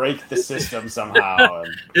trying to break the system somehow.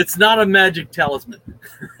 It's not a magic talisman.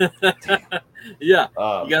 Yeah.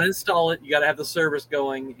 You got to install it. You got to have the service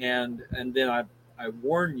going, and then I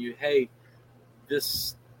warn you, hey,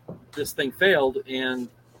 this thing failed, and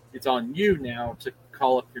it's on you now to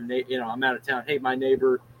call up your neighbor. I'm out of town. Hey, my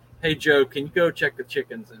neighbor. Hey, Joe, can you go check the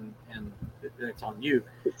chickens? And it's on you.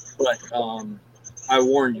 But I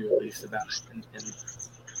warn you at least about it, and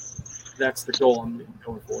that's the goal I'm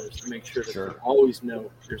going for, is to make sure that you always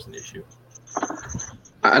know there's an issue.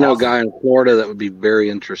 I know a guy in Florida that would be very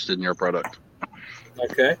interested in your product.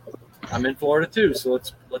 Okay, I'm in Florida too, so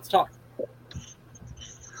let's talk.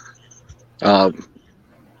 I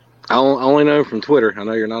only know from Twitter. I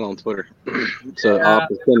know you're not on Twitter, so I'll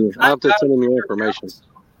have to send him your information.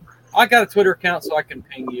 I got a Twitter account, so I can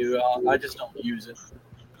ping you. I just don't use it.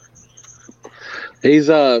 He's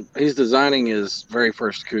designing his very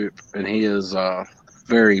first coop, and he is a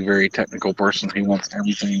very, very technical person. He wants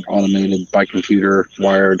everything automated by computer,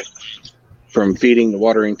 wired, from feeding to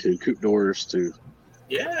watering to coop doors to.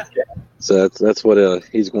 Yeah. So that's what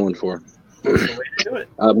he's going for. That's the way to do it.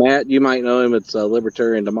 Matt, you might know him. It's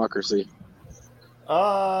Libertarian Democracy.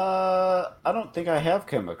 I don't think I have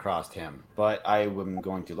come across him, but I am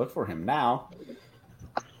going to look for him now.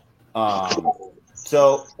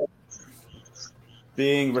 So,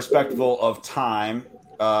 being respectful of time,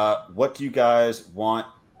 what do you guys want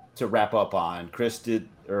to wrap up on? Chris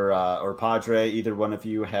or Padre, either one of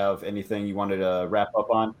you have anything you wanted to wrap up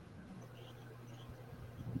on?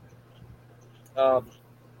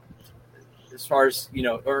 As far as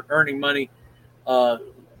earning money, that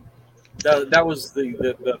was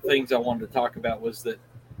the things I wanted to talk about, was that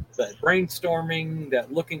brainstorming,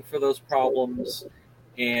 that looking for those problems,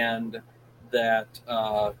 and that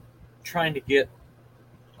trying to get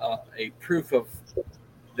a proof of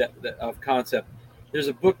of concept. There's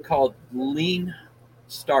a book called Lean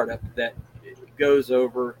Startup that goes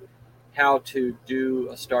over how to do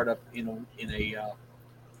a startup in a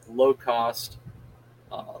low cost,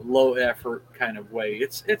 low effort kind of way.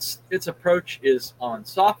 Its approach is on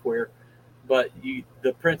software, but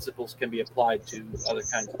the principles can be applied to other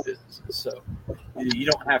kinds of businesses. So you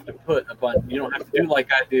don't have to you don't have to do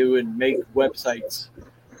like I do and make websites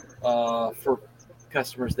for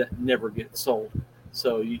customers that never get sold.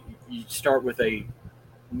 So you start with a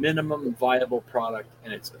minimum viable product,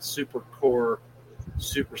 and it's a super core,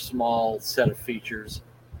 super small set of features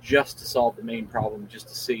just to solve the main problem, just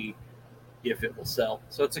to see if it will sell.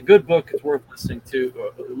 So it's a good book. It's worth listening to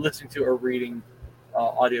or reading,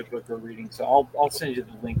 audiobook or reading. So I'll send you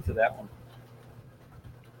the link to that one.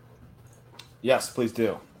 Yes, please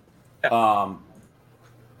do. Yeah.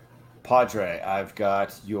 Padre, I've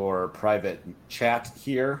got your private chat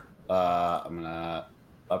here. I'm going to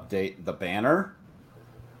update the banner.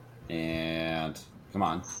 And come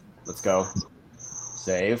on, let's go.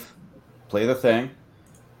 Save. Play the thing.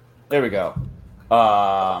 There we go.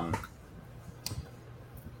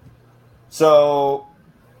 So,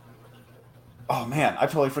 oh man, I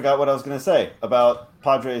totally forgot what I was going to say about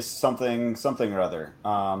Padre's something or other.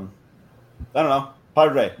 I don't know.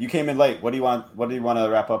 Padre, you came in late. What do you want to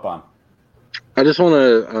wrap up on? I just want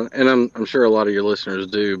to, and I'm sure a lot of your listeners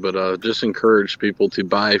do, but just encourage people to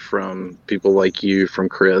buy from people like you, from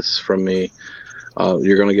Chris, from me.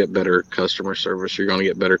 You're going to get better customer service. You're going to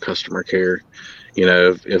get better customer care.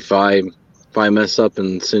 If I if I mess up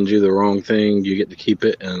and send you the wrong thing, you get to keep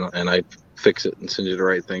it, and I fix it and send you the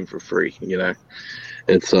right thing for free.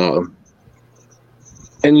 It's and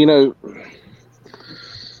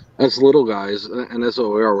that's little guys, and that's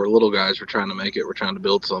what we are. We're little guys. We're trying to make it. We're trying to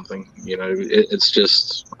build something. It's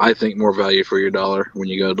just, I think, more value for your dollar when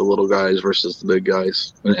you go to little guys versus the big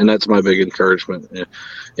guys, and that's my big encouragement.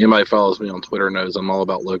 Anybody follows me on Twitter knows I'm all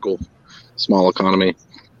about local, small economy,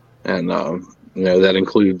 and that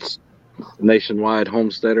includes nationwide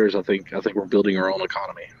homesteaders. I think we're building our own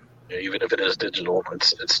economy, even if it is digital.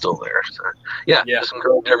 It's still there. So yeah. Just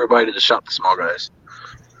encourage everybody to shop the small guys.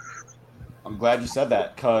 I'm glad you said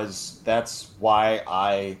that, because that's why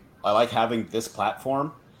I like having this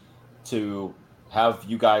platform to have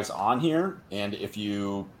you guys on here. And if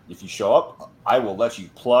you show up, I will let you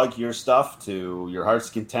plug your stuff to your heart's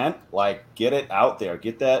content. Like, get it out there,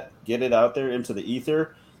 get it out there into the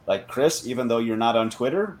ether. Like Chris, even though you're not on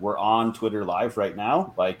Twitter, we're on Twitter Live right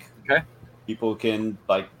now. Like, okay, people can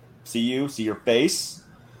see your face.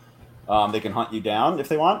 They can hunt you down if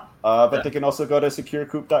they want, but they can also go to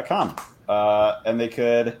securecoop.com. And they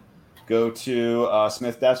could go to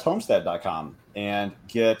smith-homestead.com and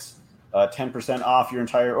get 10% off your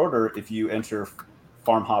entire order if you enter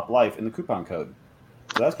Farm Hop Life in the coupon code.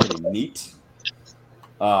 So that's pretty neat.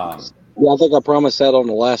 I think I promised that on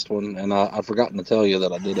the last one, and I've forgotten to tell you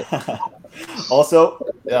that I did it. Also,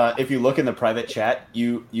 if you look in the private chat,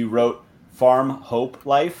 you wrote Farm Hope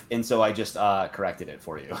Life, and so I just corrected it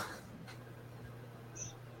for you.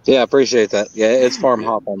 Yeah, I appreciate that. Yeah, it's Farm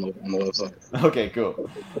Hop on the website. Okay, cool.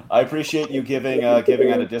 I appreciate you giving out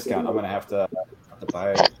a discount. I'm gonna have to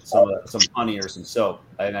buy some honey or some soap,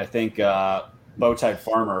 and I think Bowtie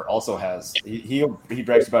Farmer also has. He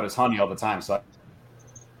brags about his honey all the time. So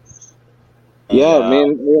me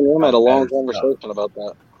and him had a long conversation about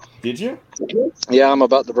that. Did you? Yeah, I'm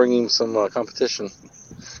about to bring him some competition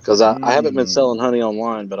because I haven't been selling honey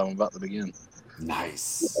online, but I'm about to begin.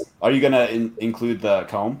 Nice. Are you gonna include the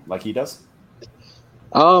comb like he does?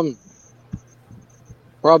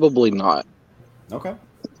 Probably not. Okay.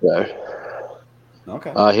 So,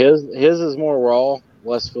 okay. His is more raw,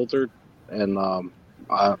 less filtered, and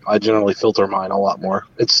I generally filter mine a lot more.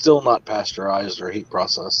 It's still not pasteurized or heat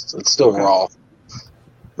processed. It's still raw,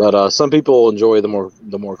 but some people enjoy the more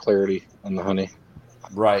clarity in the honey.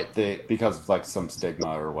 Right. Because of like some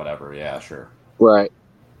stigma or whatever. Yeah. Sure. Right.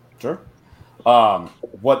 Sure.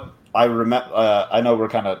 What I remember, I know we're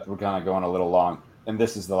kind of going a little long, and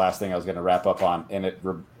this is the last thing I was going to wrap up on. And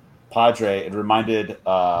Padre,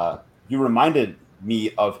 you reminded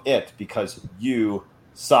me of it because you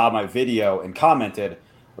saw my video and commented.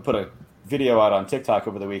 I put a video out on TikTok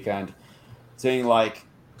over the weekend saying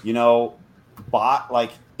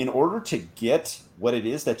in order to get what it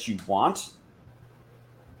is that you want,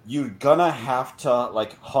 you're gonna have to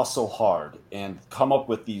hustle hard and come up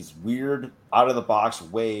with these weird out of the box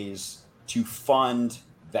ways to fund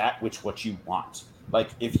what you want. Like,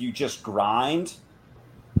 if you just grind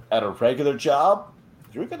at a regular job,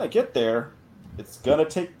 you're gonna get there. It's gonna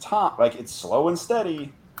take time. It's slow and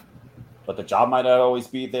steady, but the job might not always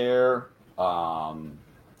be there.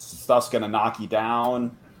 Stuff's gonna knock you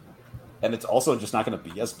down, and it's also just not gonna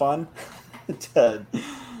be as fun to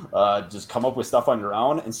just come up with stuff on your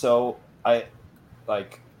own. And so there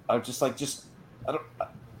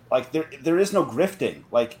is no grifting.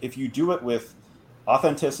 If you do it with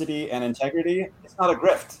authenticity and integrity, it's not a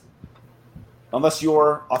grift. Unless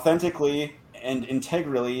you're authentically and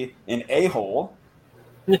integrally an a-hole,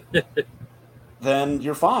 then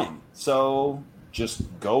you're fine. So just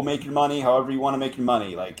go make your money however you want to make your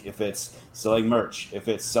money. If it's selling merch, if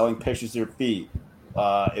it's selling pictures of your feet,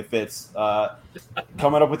 if it's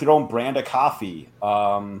coming up with your own brand of coffee,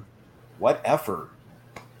 whatever,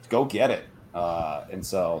 go get it. And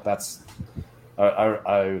so that's,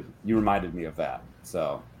 you reminded me of that.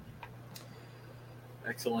 So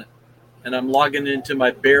excellent. And I'm logging into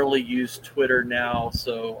my barely used Twitter now,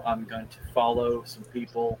 so I'm going to follow some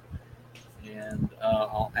people, and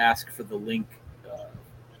I'll ask for the link,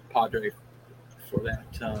 Padre, for that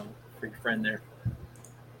for your friend there.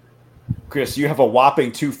 Chris, you have a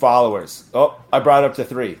whopping 2 followers. Oh, I brought it up to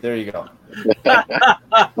 3. There you go.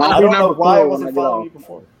 I don't know why I wasn't following you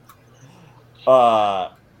before.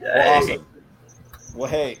 Awesome. Well,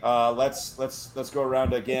 hey, let's go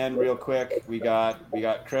around again real quick. We got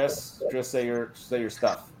Chris. Chris, say your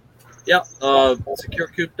stuff. Yep.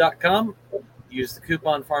 Securecoop.com. Use the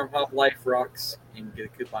coupon Farm Hop Life Rocks and get a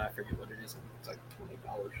coupon. I forget what it is. It's like $20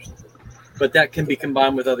 or something. But that can be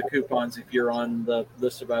combined with other coupons if you're on the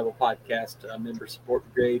Survival Podcast member support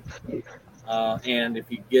grade. And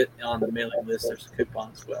if you get on the mailing list, there's a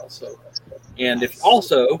coupon as well. So, and if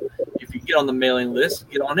you get on the mailing list,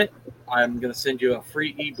 get on it. I'm going to send you a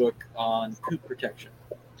free ebook on coop protection.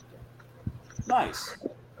 Nice.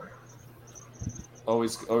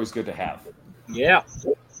 Always good to have. Yeah.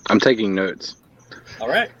 I'm taking notes. All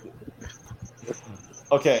right.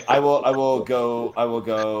 Okay, I will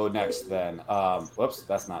go next then. Whoops,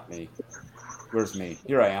 that's not me. Where's me?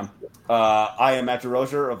 Here I am. I am Matt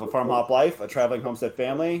DeRozier of A Farm Hop Life, a traveling homestead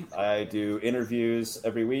family. I do interviews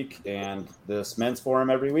every week and this men's forum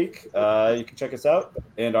every week. You can check us out.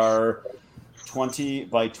 And our 20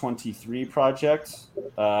 by 23 project,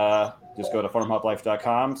 just go to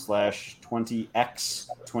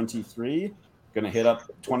farmhoplife.com/20x23. Going to hit up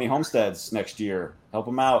 20 homesteads next year. Help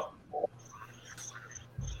them out.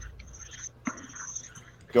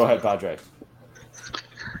 Go ahead, Padre.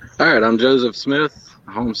 All right, I'm Joseph Smith,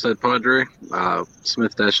 Homestead Padre.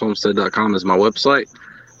 Smith-homestead.com is my website.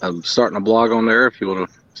 I'm starting a blog on there if you want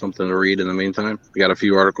something to read in the meantime. We got a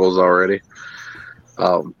few articles already.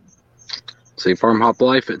 See Farm Hop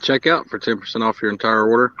Life at checkout for 10% off your entire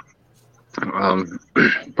order.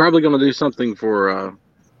 Probably going to do something for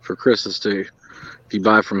Chris's too. If you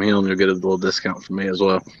buy from him, you'll get a little discount from me as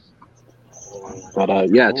well.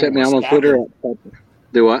 But yeah, check me out on Twitter.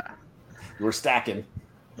 Do what? We're stacking.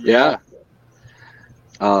 Yeah.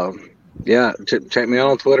 Yeah. Check me out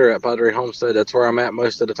on Twitter at Padre Homestead. That's where I'm at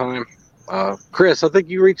most of the time. Chris, I think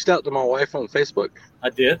you reached out to my wife on Facebook. I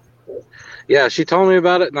did. Yeah, she told me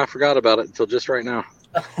about it, and I forgot about it until just right now.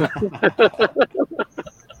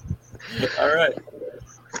 All right.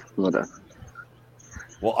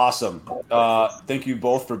 Well, awesome. Thank you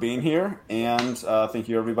both for being here, and thank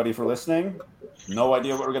you everybody for listening. No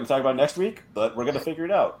idea what we're going to talk about next week, but we're going to figure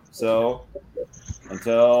it out. So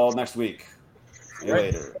until next week. See you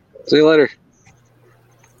later. See you later.